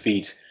beneath your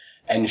feet,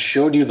 and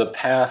showed you the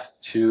path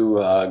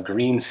to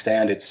Green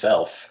Stand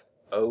itself.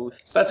 Oh,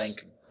 That's-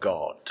 thank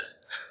God.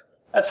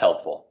 That's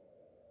helpful.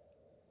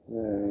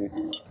 Yay.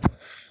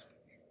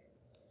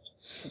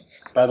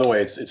 By the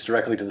way, it's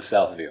directly to the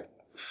south of you.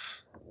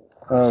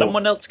 Oh,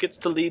 Someone else gets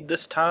to lead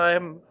this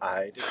time.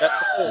 I did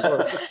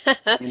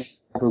that before.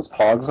 those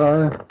pogs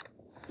are?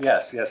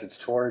 Yes, it's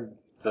toward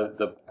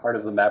the part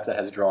of the map that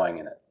has drawing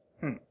in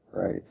it.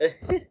 Right.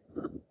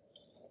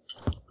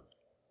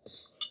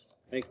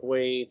 Make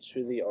way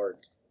to the art.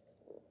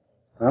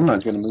 I'm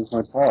not gonna move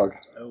my pog.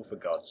 Oh, for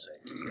God's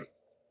sake.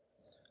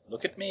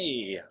 Look at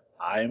me.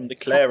 I'm the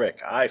cleric.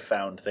 I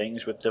found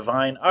things with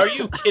divine... Are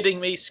you kidding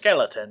me,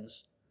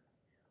 skeletons?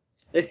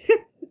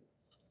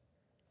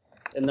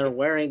 And they're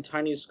wearing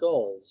tiny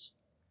skulls.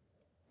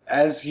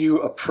 As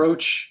you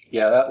approach,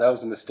 yeah, that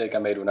was a mistake I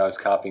made when I was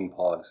copying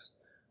pogs.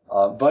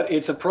 But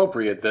it's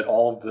appropriate that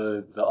all of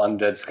the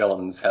undead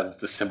skeletons have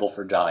the symbol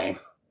for dying.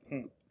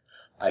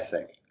 I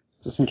think.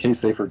 Just in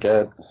case they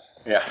forget.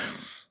 Yeah.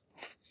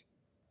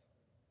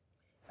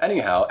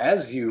 Anyhow,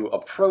 as you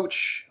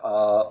approach,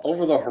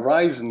 over the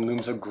horizon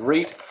looms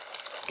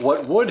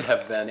what would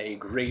have been a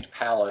great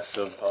palace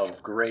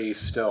of gray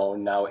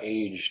stone, now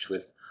aged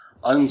with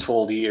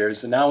untold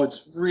years, and now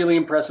it's really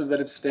impressive that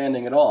it's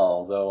standing at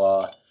all,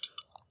 though,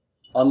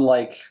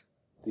 unlike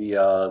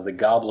the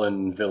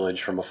goblin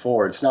village from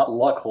before, it's not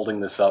luck holding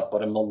this up,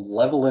 but a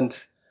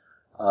malevolent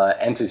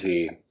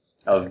entity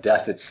of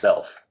death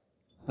itself.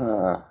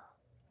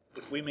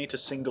 If we meet a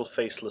single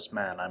faceless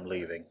man, I'm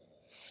leaving.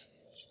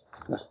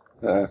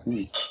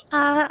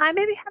 I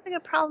may be having a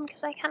problem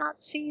because I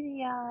cannot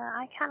see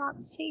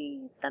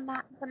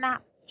the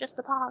map, just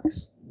the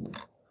pogs.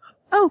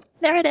 Oh,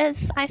 there it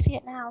is. I see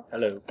it now.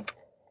 Hello.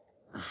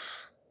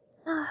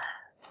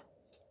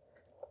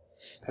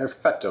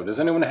 Perfecto. Does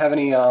anyone have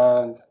any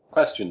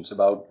questions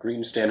about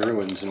Greenstand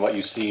ruins and what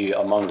you see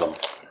among them?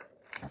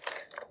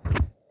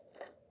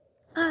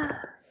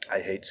 I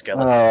hate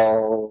skeletons.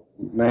 Oh,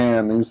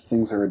 man, these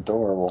things are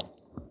adorable.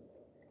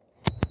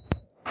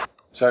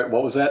 Sorry,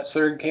 what was that,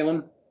 Sir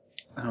Kalen?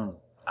 Oh,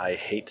 I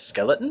hate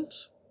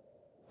skeletons?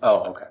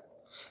 Oh, okay.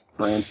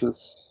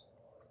 Francis.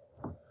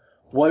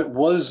 What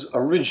was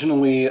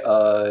originally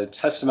a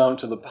testament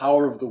to the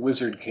power of the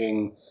Wizard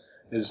King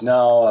is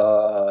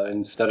now,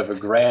 instead of a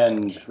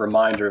grand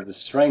reminder of the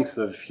strength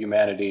of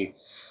humanity,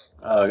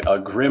 a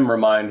grim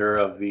reminder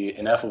of the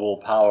ineffable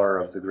power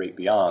of the great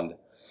beyond.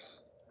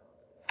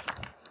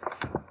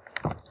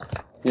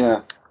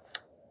 Yeah.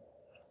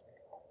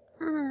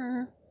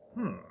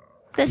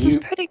 This is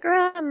pretty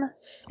grim.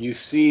 You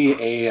see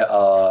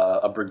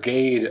a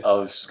brigade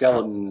of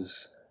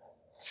skeletons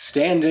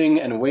standing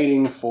and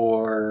waiting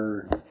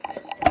for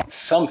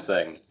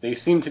something. They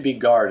seem to be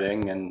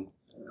guarding and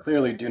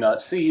clearly do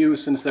not see you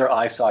since their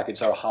eye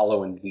sockets are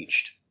hollow and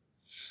bleached.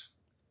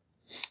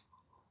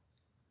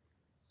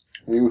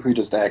 Maybe if we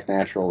just act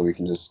natural, we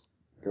can just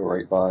go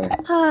right by.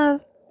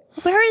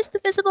 Where is the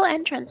visible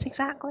entrance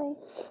exactly?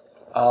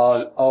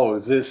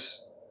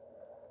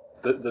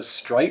 The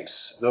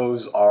stripes,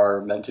 those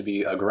are meant to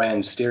be a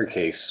grand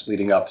staircase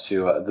leading up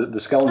to... the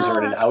skeletons are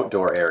in an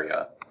outdoor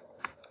area.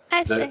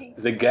 I see.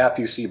 The gap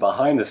you see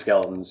behind the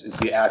skeletons is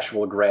the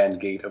actual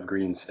grand gate of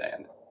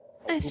Greenstand.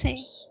 I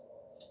see.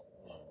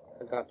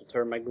 Forgot to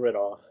turn my grid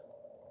off.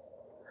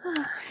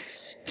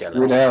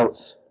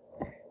 Skeletons.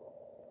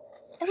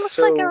 It looks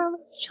So- like our only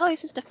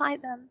choice is to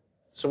fight them.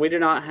 So we do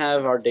not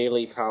have our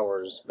daily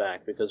powers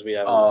back because we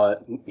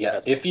haven't.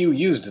 Yeah, if you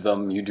used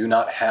them, you do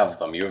not have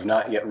them. You have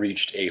not yet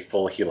reached a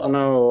full heal Oh up.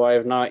 no, I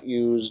have not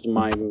used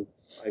my.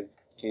 I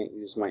can't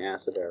use my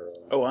acid arrow.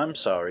 Oh, I'm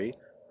sorry.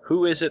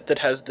 Who is it that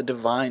has the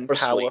divine Or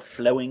power sleep.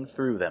 flowing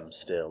through them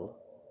still?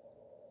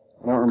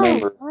 I don't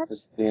remember. what?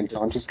 Is it the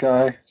unconscious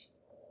guy?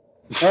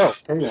 Oh,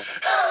 hey.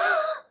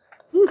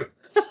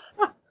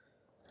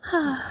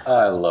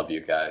 I love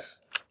you guys.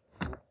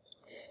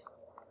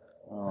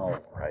 All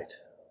right.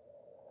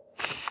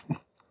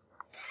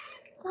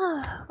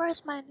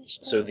 Where's my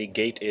initiative? So the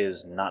gate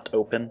is not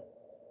open?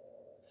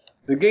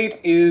 The gate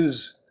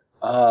is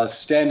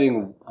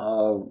standing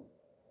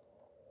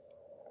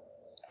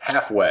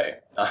halfway.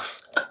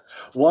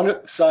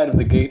 One side of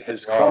the gate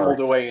has crumbled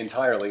away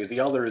entirely,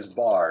 the other is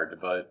barred,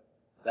 but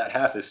that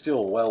half is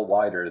still well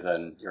wider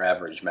than your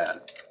average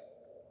man.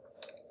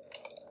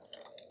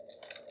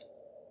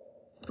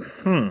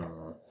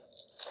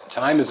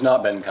 Time has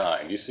not been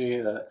kind. You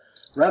see,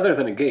 rather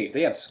than a gate,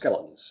 they have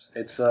skeletons.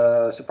 It's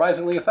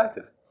surprisingly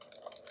effective.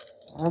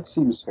 That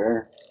seems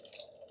fair.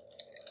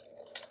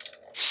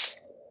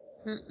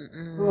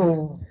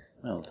 Oh,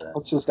 Well then.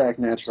 let's just act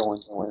natural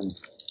and go in.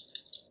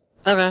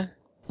 Okay.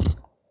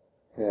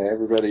 Okay,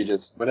 everybody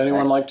just... Would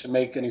anyone like to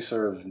make any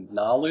sort of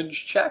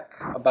knowledge check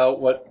about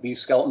what these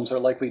skeletons are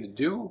likely to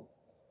do?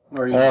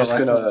 Or are you just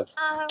gonna... Would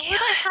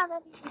I have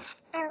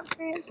any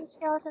experience with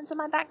skeletons in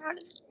my background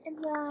in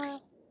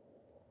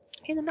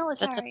the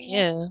military? That's up to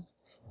you.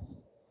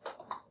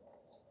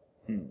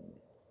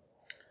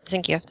 I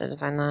think you have to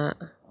define that.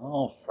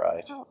 All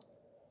right. Oh.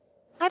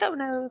 I don't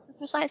know the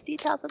precise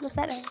details of the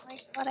setting,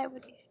 like what I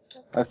would be.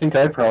 I think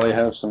I probably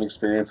have some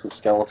experience with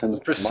skeletons.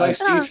 The precise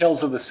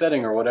details of the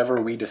setting are whatever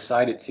we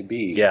decide it to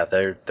be. Yeah,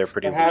 they're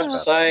pretty loose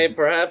about that.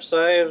 Perhaps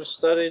I have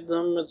studied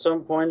them at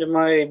some point in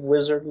my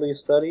wizardly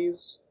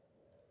studies.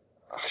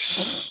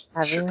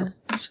 Have you?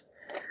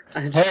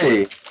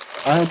 Hey,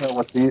 I know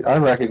what I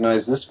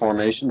recognize this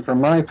formation from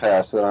my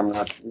past that I'm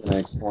not going to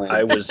explain.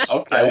 I was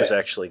Okay. I was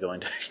actually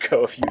going to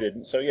go if you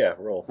didn't. So yeah,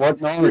 roll. What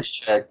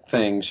knowledge check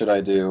thing should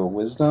I do?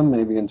 Wisdom?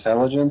 Maybe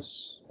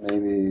intelligence?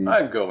 Maybe...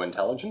 I'd go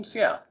intelligence,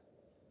 yeah.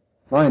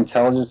 My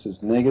intelligence is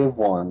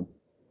 -1.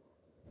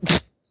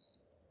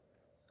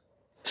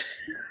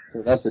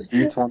 So that's a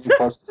d20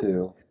 plus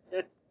 2.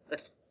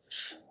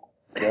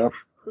 Yep.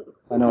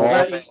 I know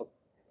all about...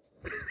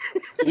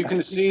 You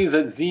can see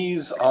that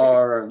these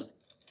are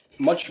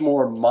much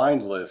more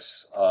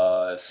mindless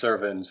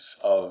servants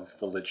of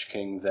the Lich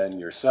King than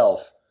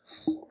yourself.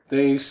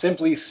 They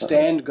simply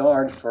stand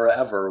guard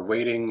forever,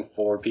 waiting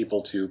for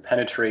people to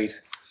penetrate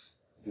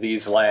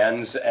these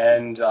lands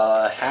and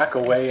hack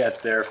away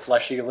at their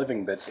fleshy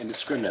living bits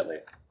indiscriminately.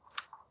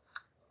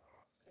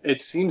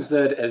 It seems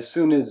that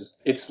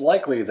it's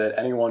likely that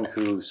anyone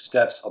who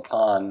steps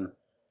upon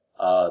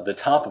the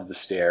top of the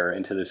stair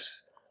into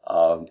this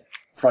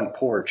front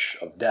porch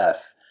of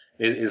death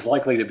is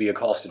likely to be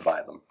accosted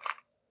by them.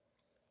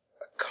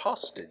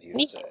 Accosted,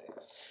 you say?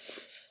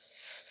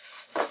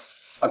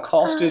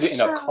 Accosted in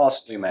a Sure.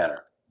 costly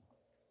manner.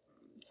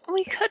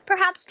 We could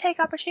perhaps take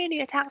opportunity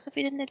attacks if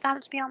we didn't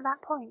advance beyond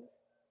that point.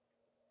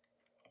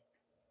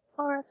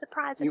 Or a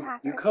surprise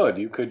attack.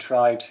 You could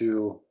try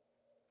to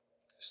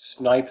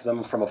snipe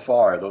them from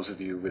afar, those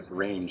of you with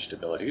ranged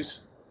abilities.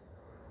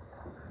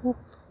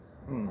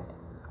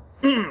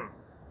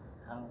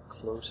 How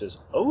close is...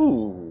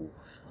 Oh,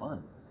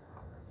 fun.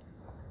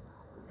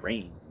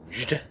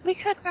 Ranged. We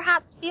could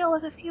perhaps deal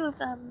with a few of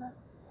them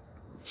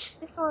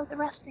before the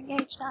rest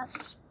engaged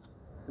us.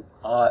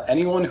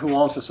 Anyone who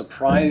wants a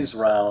surprise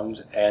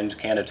round and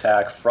can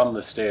attack from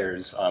the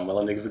stairs, I'm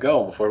willing to give it a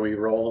go before we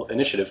roll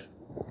initiative.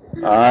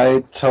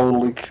 I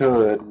totally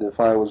could if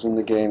I was in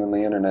the game and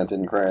the internet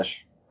didn't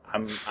crash.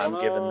 I'm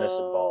giving this a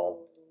ball.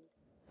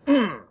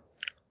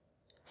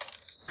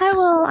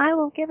 I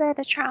will give it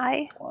a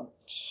try.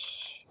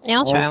 Yeah,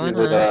 I'll try. Why Give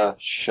it not? a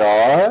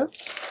shot.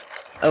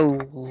 Oh.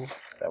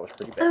 That was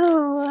pretty bad.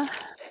 Oh,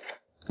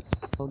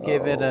 We'll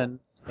give it an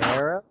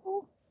arrow.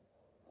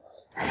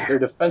 Their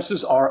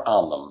defenses are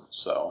on them,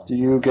 so. Do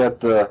you get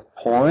the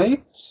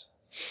point?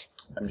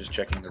 I'm just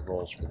checking the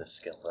rolls for this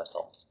skill, that's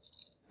all.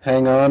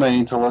 Hang on, I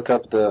need to look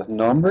up the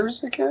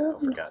numbers Oh, again.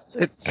 for God's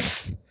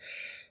sake.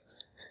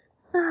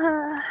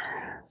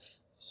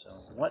 So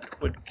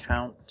what would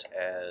count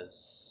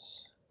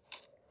as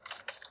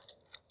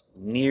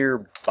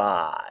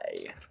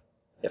nearby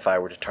if I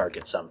were to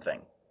target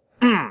something?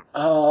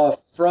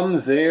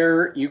 From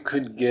there, you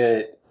could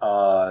get,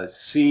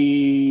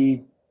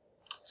 see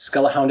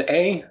Skelehound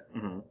A.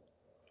 Mm-hmm.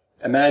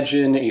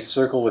 Imagine a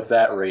circle with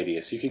that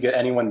radius. You could get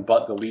anyone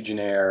but the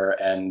Legionnaire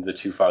and the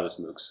two farthest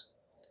mooks.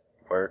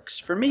 Works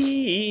for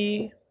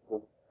me.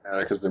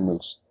 Because they're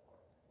mooks.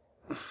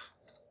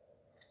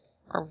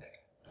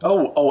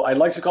 Oh, I'd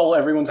like to call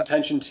everyone's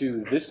attention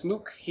to this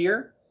mook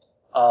here.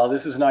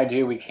 This is an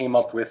idea we came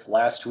up with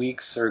last week,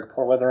 Serg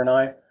Poorweather and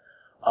I.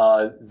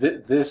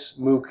 This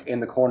mook in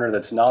the corner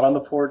that's not on the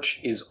porch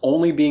is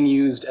only being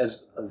used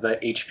as the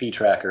HP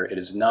tracker. It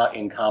is not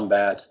in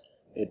combat.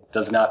 It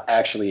does not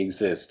actually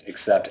exist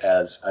except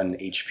as an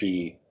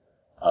HP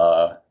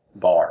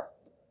bar.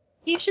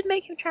 you should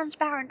make him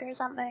transparent or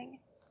something.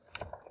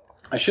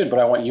 I should, but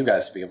I want you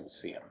guys to be able to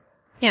see him.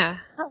 Yeah.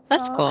 Oh,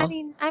 That's well, cool. I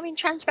mean I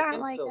transparent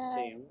can like still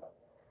see him.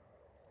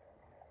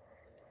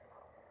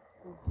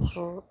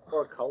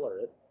 Or color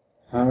it.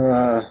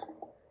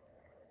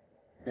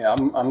 Yeah,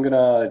 I'm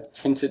gonna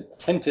tint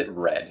it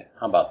red.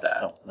 How about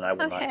that? Oh, then I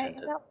will not Okay. tint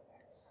it. Well,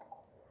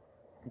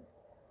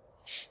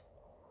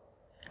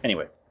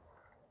 Anyway.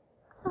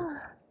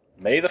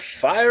 May the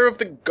fire of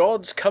the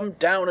gods come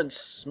down and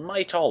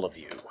smite all of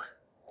you.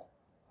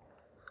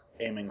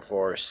 Aiming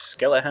for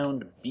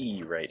Skelehound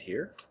B right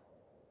here.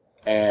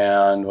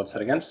 And what's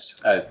that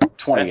against?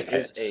 20 That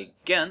is hits.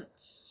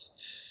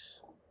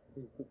 against.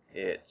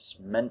 It's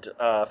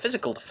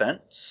physical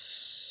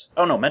defense.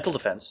 Oh no, mental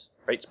defense.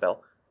 Great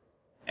spell.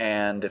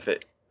 And if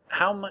it,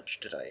 how much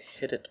did I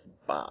hit it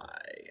by?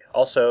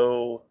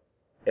 Also,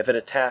 if it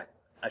attack,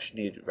 I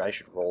should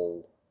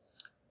roll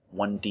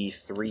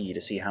 1d3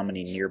 to see how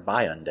many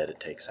nearby undead it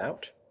takes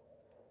out.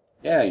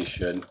 Yeah, you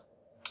should.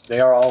 They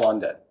are all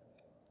undead.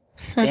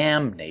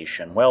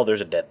 Damnation. Well,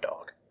 there's a dead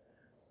dog.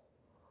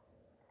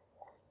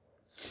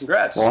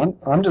 Congrats. Well,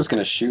 I'm just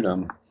gonna shoot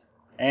him.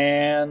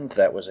 And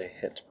that was a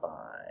hit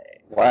by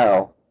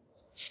Wow.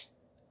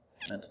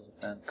 mental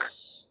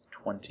defense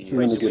 20. This is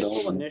Wait, gonna did we get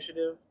roll old.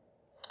 initiative?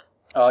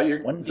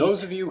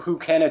 Those of you who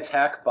can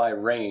attack by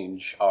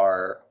range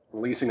are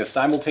releasing a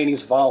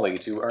simultaneous volley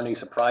to earn a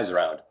surprise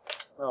round.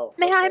 Oh.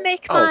 may I okay.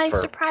 make Oh, my for-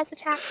 surprise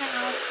attack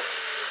now?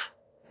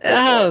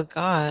 Oh,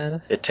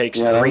 God. It takes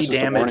Yeah, that 3 was just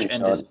a damage warning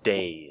and shot. is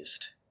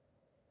dazed.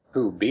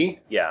 Who, B,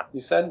 Yeah. you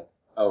said?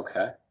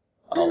 Okay.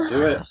 I'll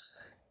do it.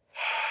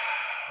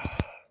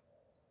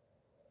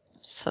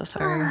 So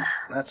sorry.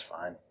 That's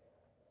fine.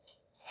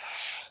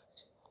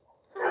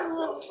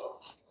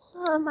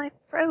 Oh, my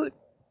throat.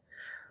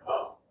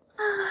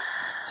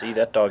 See,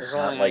 that dog If does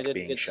not only I like didn't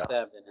being get shot.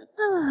 stabbed in it.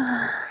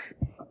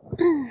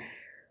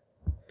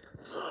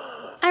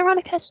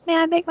 Ironicus, may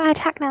I make my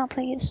attack now,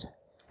 please?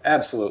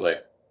 Absolutely.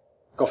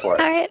 Go for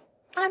it. Alright,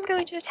 I'm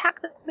going to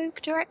attack the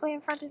mook directly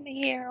in front of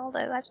me here,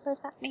 although I suppose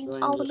that means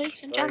Going all the to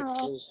mooks in strike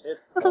general. his hit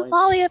With a points.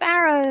 volley of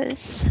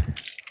arrows.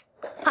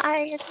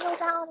 I kneel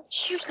down and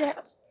shoot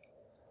it.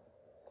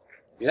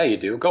 Yeah, you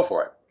do. Go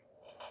for it.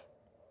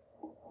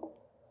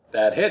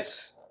 That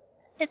hits.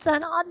 It's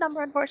an odd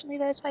number, unfortunately,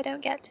 though, so I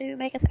don't get to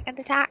make a second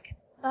attack.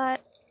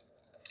 But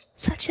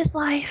such is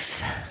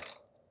life.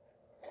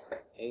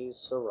 Hey,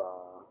 Sarah.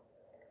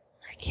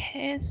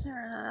 Okay,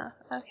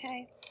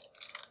 okay.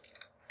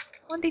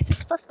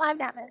 1d6 plus 5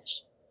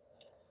 damage.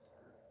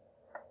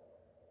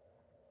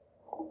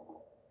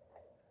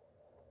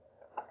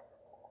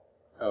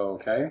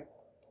 Okay.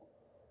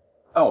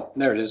 Oh,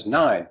 there it is.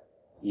 9.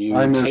 You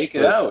I missed take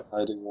it out.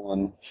 I did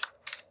 1.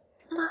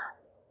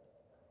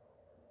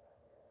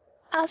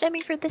 I was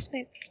aiming for this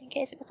mook, in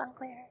case it was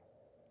unclear.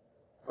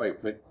 Wait,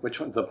 which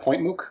one? The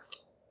point mook?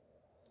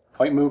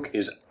 Point mook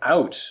is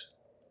out.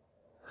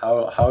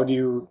 How do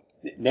you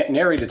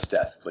narrate its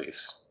death,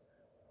 please?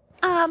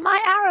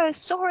 My arrow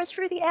soars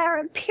through the air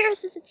and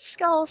pierces its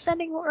skull,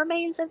 sending what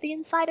remains of the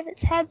inside of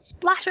its head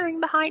splattering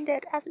behind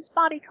it as its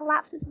body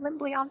collapses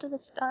limply onto the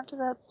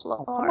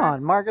floor. Oh, come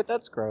on, Margaret,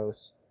 that's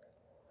gross.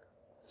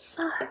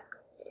 All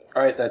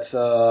right, that's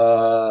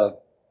Let's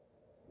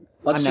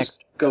I'm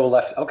just go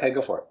left. Okay,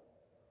 go for it.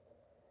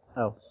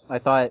 Oh, I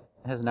thought,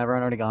 hasn't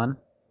everyone already gone?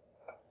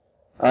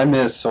 I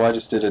missed, so I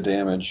just did a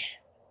damage.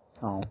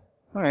 Oh,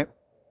 alright.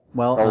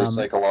 Well, Probably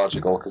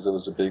psychological, because it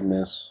was a big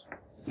miss.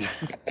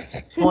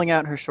 pulling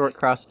out her short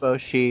crossbow,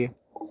 she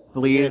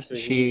believes Yes,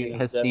 she he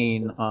has is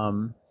seen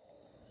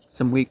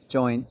some weak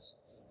joints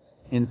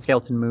in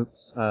Skeleton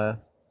Mook's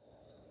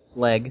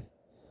leg,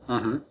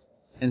 Mm-hmm.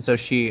 and so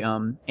she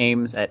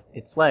aims at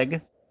its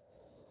leg,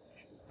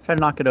 try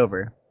to knock it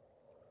over.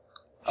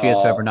 She is,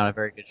 however, not a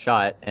very good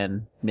shot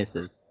and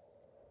misses.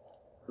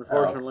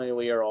 Unfortunately,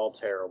 we are all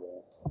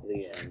terrible.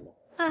 The end.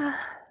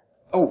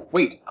 Oh,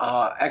 wait.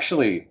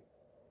 Actually,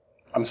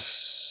 I'm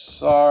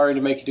sorry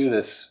to make you do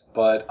this,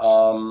 but,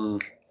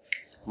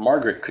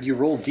 Margaret, could you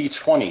roll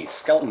d20?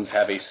 Skeletons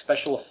have a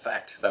special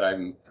effect that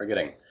I'm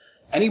forgetting.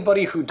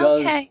 Anybody who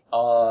does,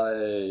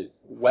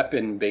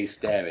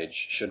 weapon-based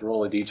damage should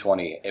roll a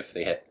d20 if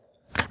they hit.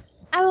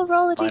 I will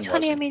roll a Mine d20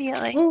 wasn't.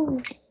 immediately.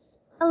 Woo.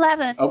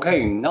 11.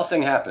 Okay,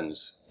 nothing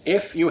happens.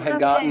 If you had Okay.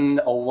 gotten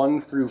a 1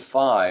 through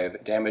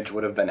 5, damage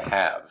would have been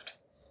halved.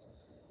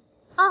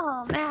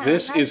 Oh man.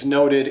 This that's, is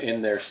noted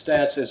in their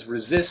stats as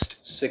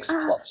resist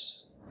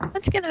 6+.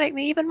 That's gonna make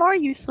me even more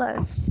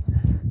useless.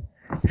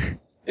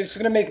 It's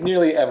going to make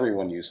nearly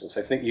everyone useless.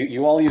 I think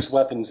you all use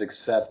weapons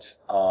except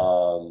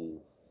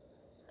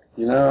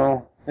You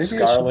know, maybe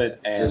Scarlet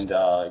I should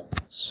and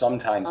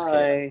sometimes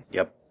Kid.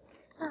 Hi.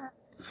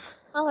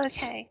 Oh,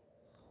 okay.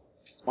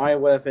 My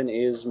weapon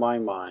is my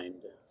mind.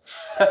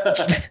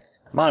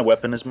 My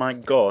weapon is my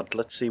god.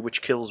 Let's see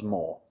which kills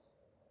more.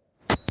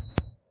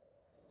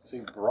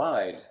 See,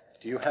 Bride,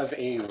 do you have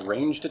a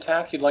ranged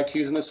attack you'd like to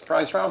use in this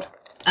surprise round?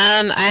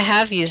 I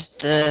have used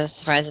the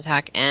surprise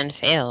attack and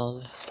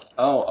failed.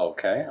 Oh,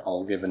 okay.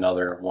 I'll give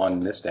another 1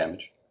 miss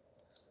damage.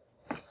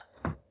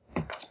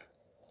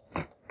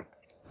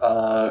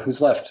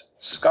 Who's left?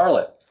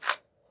 Scarlet,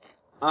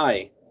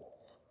 Hi.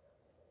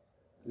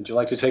 would you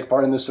like to take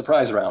part in this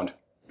surprise round?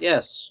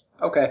 Yes.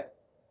 Okay.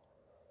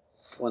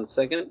 1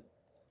 second.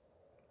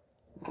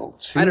 roll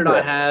 2 I do not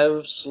red.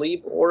 have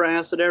sleep or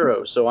acid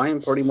arrow, so I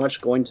am pretty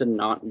much going to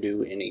not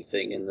do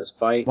anything in this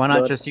fight. Why not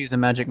but just use a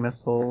magic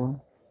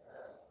missile?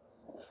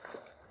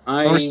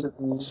 I Or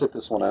sit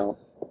this one out.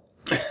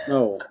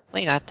 no.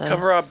 We got this.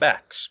 Cover our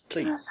backs,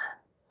 please.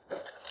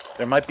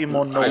 There might be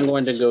more noise. I'm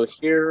going to go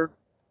here.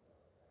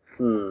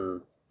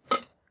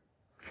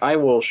 I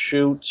will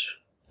shoot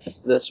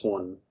this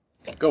one,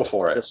 Go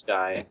for it. this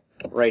guy,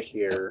 right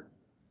here.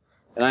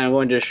 And I'm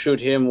going to shoot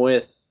him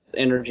with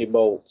energy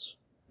bolts.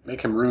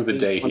 Make him rue the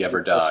day he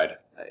ever died.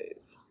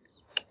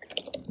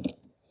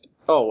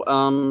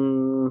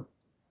 Oh,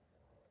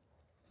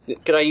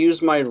 could I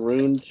use my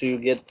rune to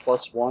get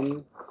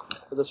 +1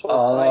 for this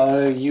whole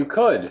fight? You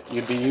could.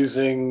 You'd be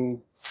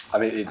using... I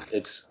mean,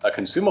 it's a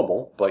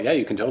consumable, but yeah,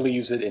 you can totally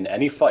use it in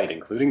any fight,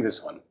 including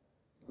this one.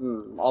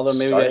 Although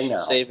maybe starting I should now.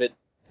 save it.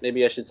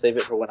 Maybe I should save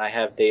it for when I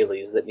have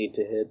dailies that need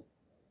to hit.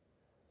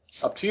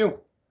 Up to you.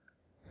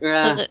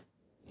 So,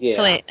 Yeah.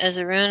 so wait, is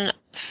a rune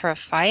for a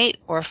fight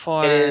or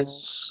for? It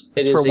is. It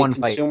It's is for a one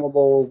fight.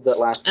 consumable that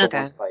lasts for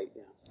Okay. one fight.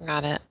 Yeah.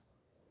 Got it.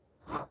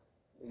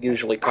 It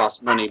usually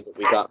costs money, but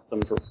we got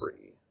some for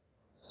free.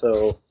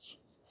 So,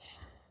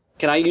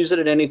 can I use it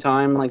at any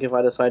time? Like if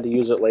I decide to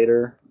use it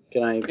later,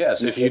 can I?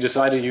 Yes, use if you it?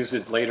 decide to use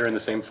it later in the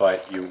same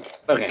fight, you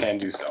Okay. can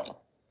do so.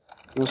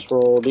 Let's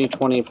roll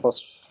d20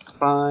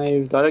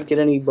 +5. Did I get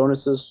any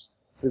bonuses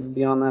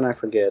beyond that? I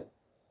forget.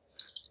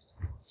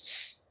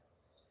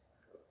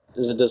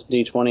 Is it just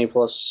d20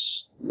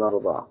 plus blah blah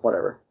blah?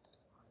 Whatever.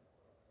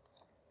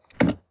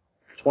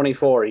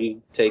 24.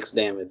 He takes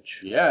damage.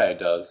 Yeah, it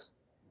does.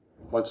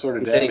 What sort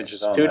of He damage takes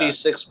is on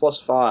 2d6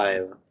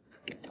 +5.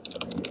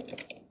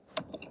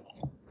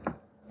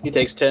 He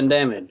takes 10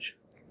 damage.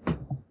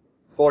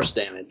 Force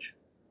damage.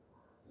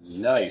 that?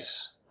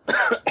 Nice.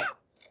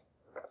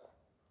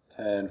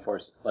 10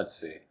 force. Let's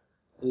see.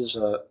 This is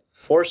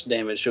force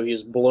damage, so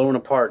he's blown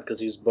apart because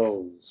he's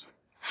bones.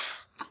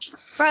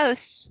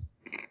 Gross.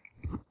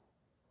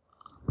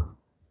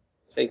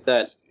 Take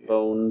that,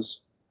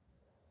 bones.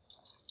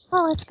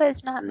 Well, I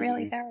suppose not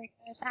really very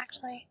good,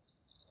 actually.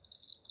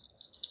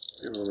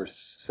 You were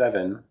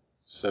 7,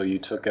 so you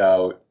took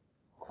out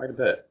quite a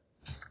bit.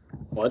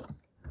 What?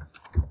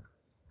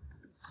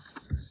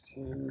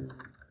 16.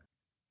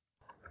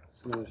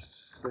 That's another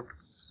 6.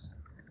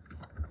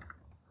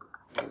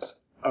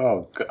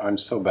 Oh, I'm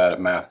so bad at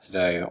math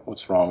today.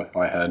 What's wrong with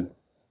my head?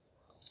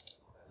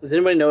 Does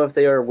anybody know if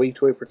they are weak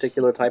to a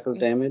particular type of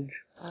damage?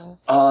 Oh,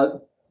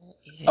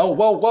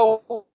 whoa.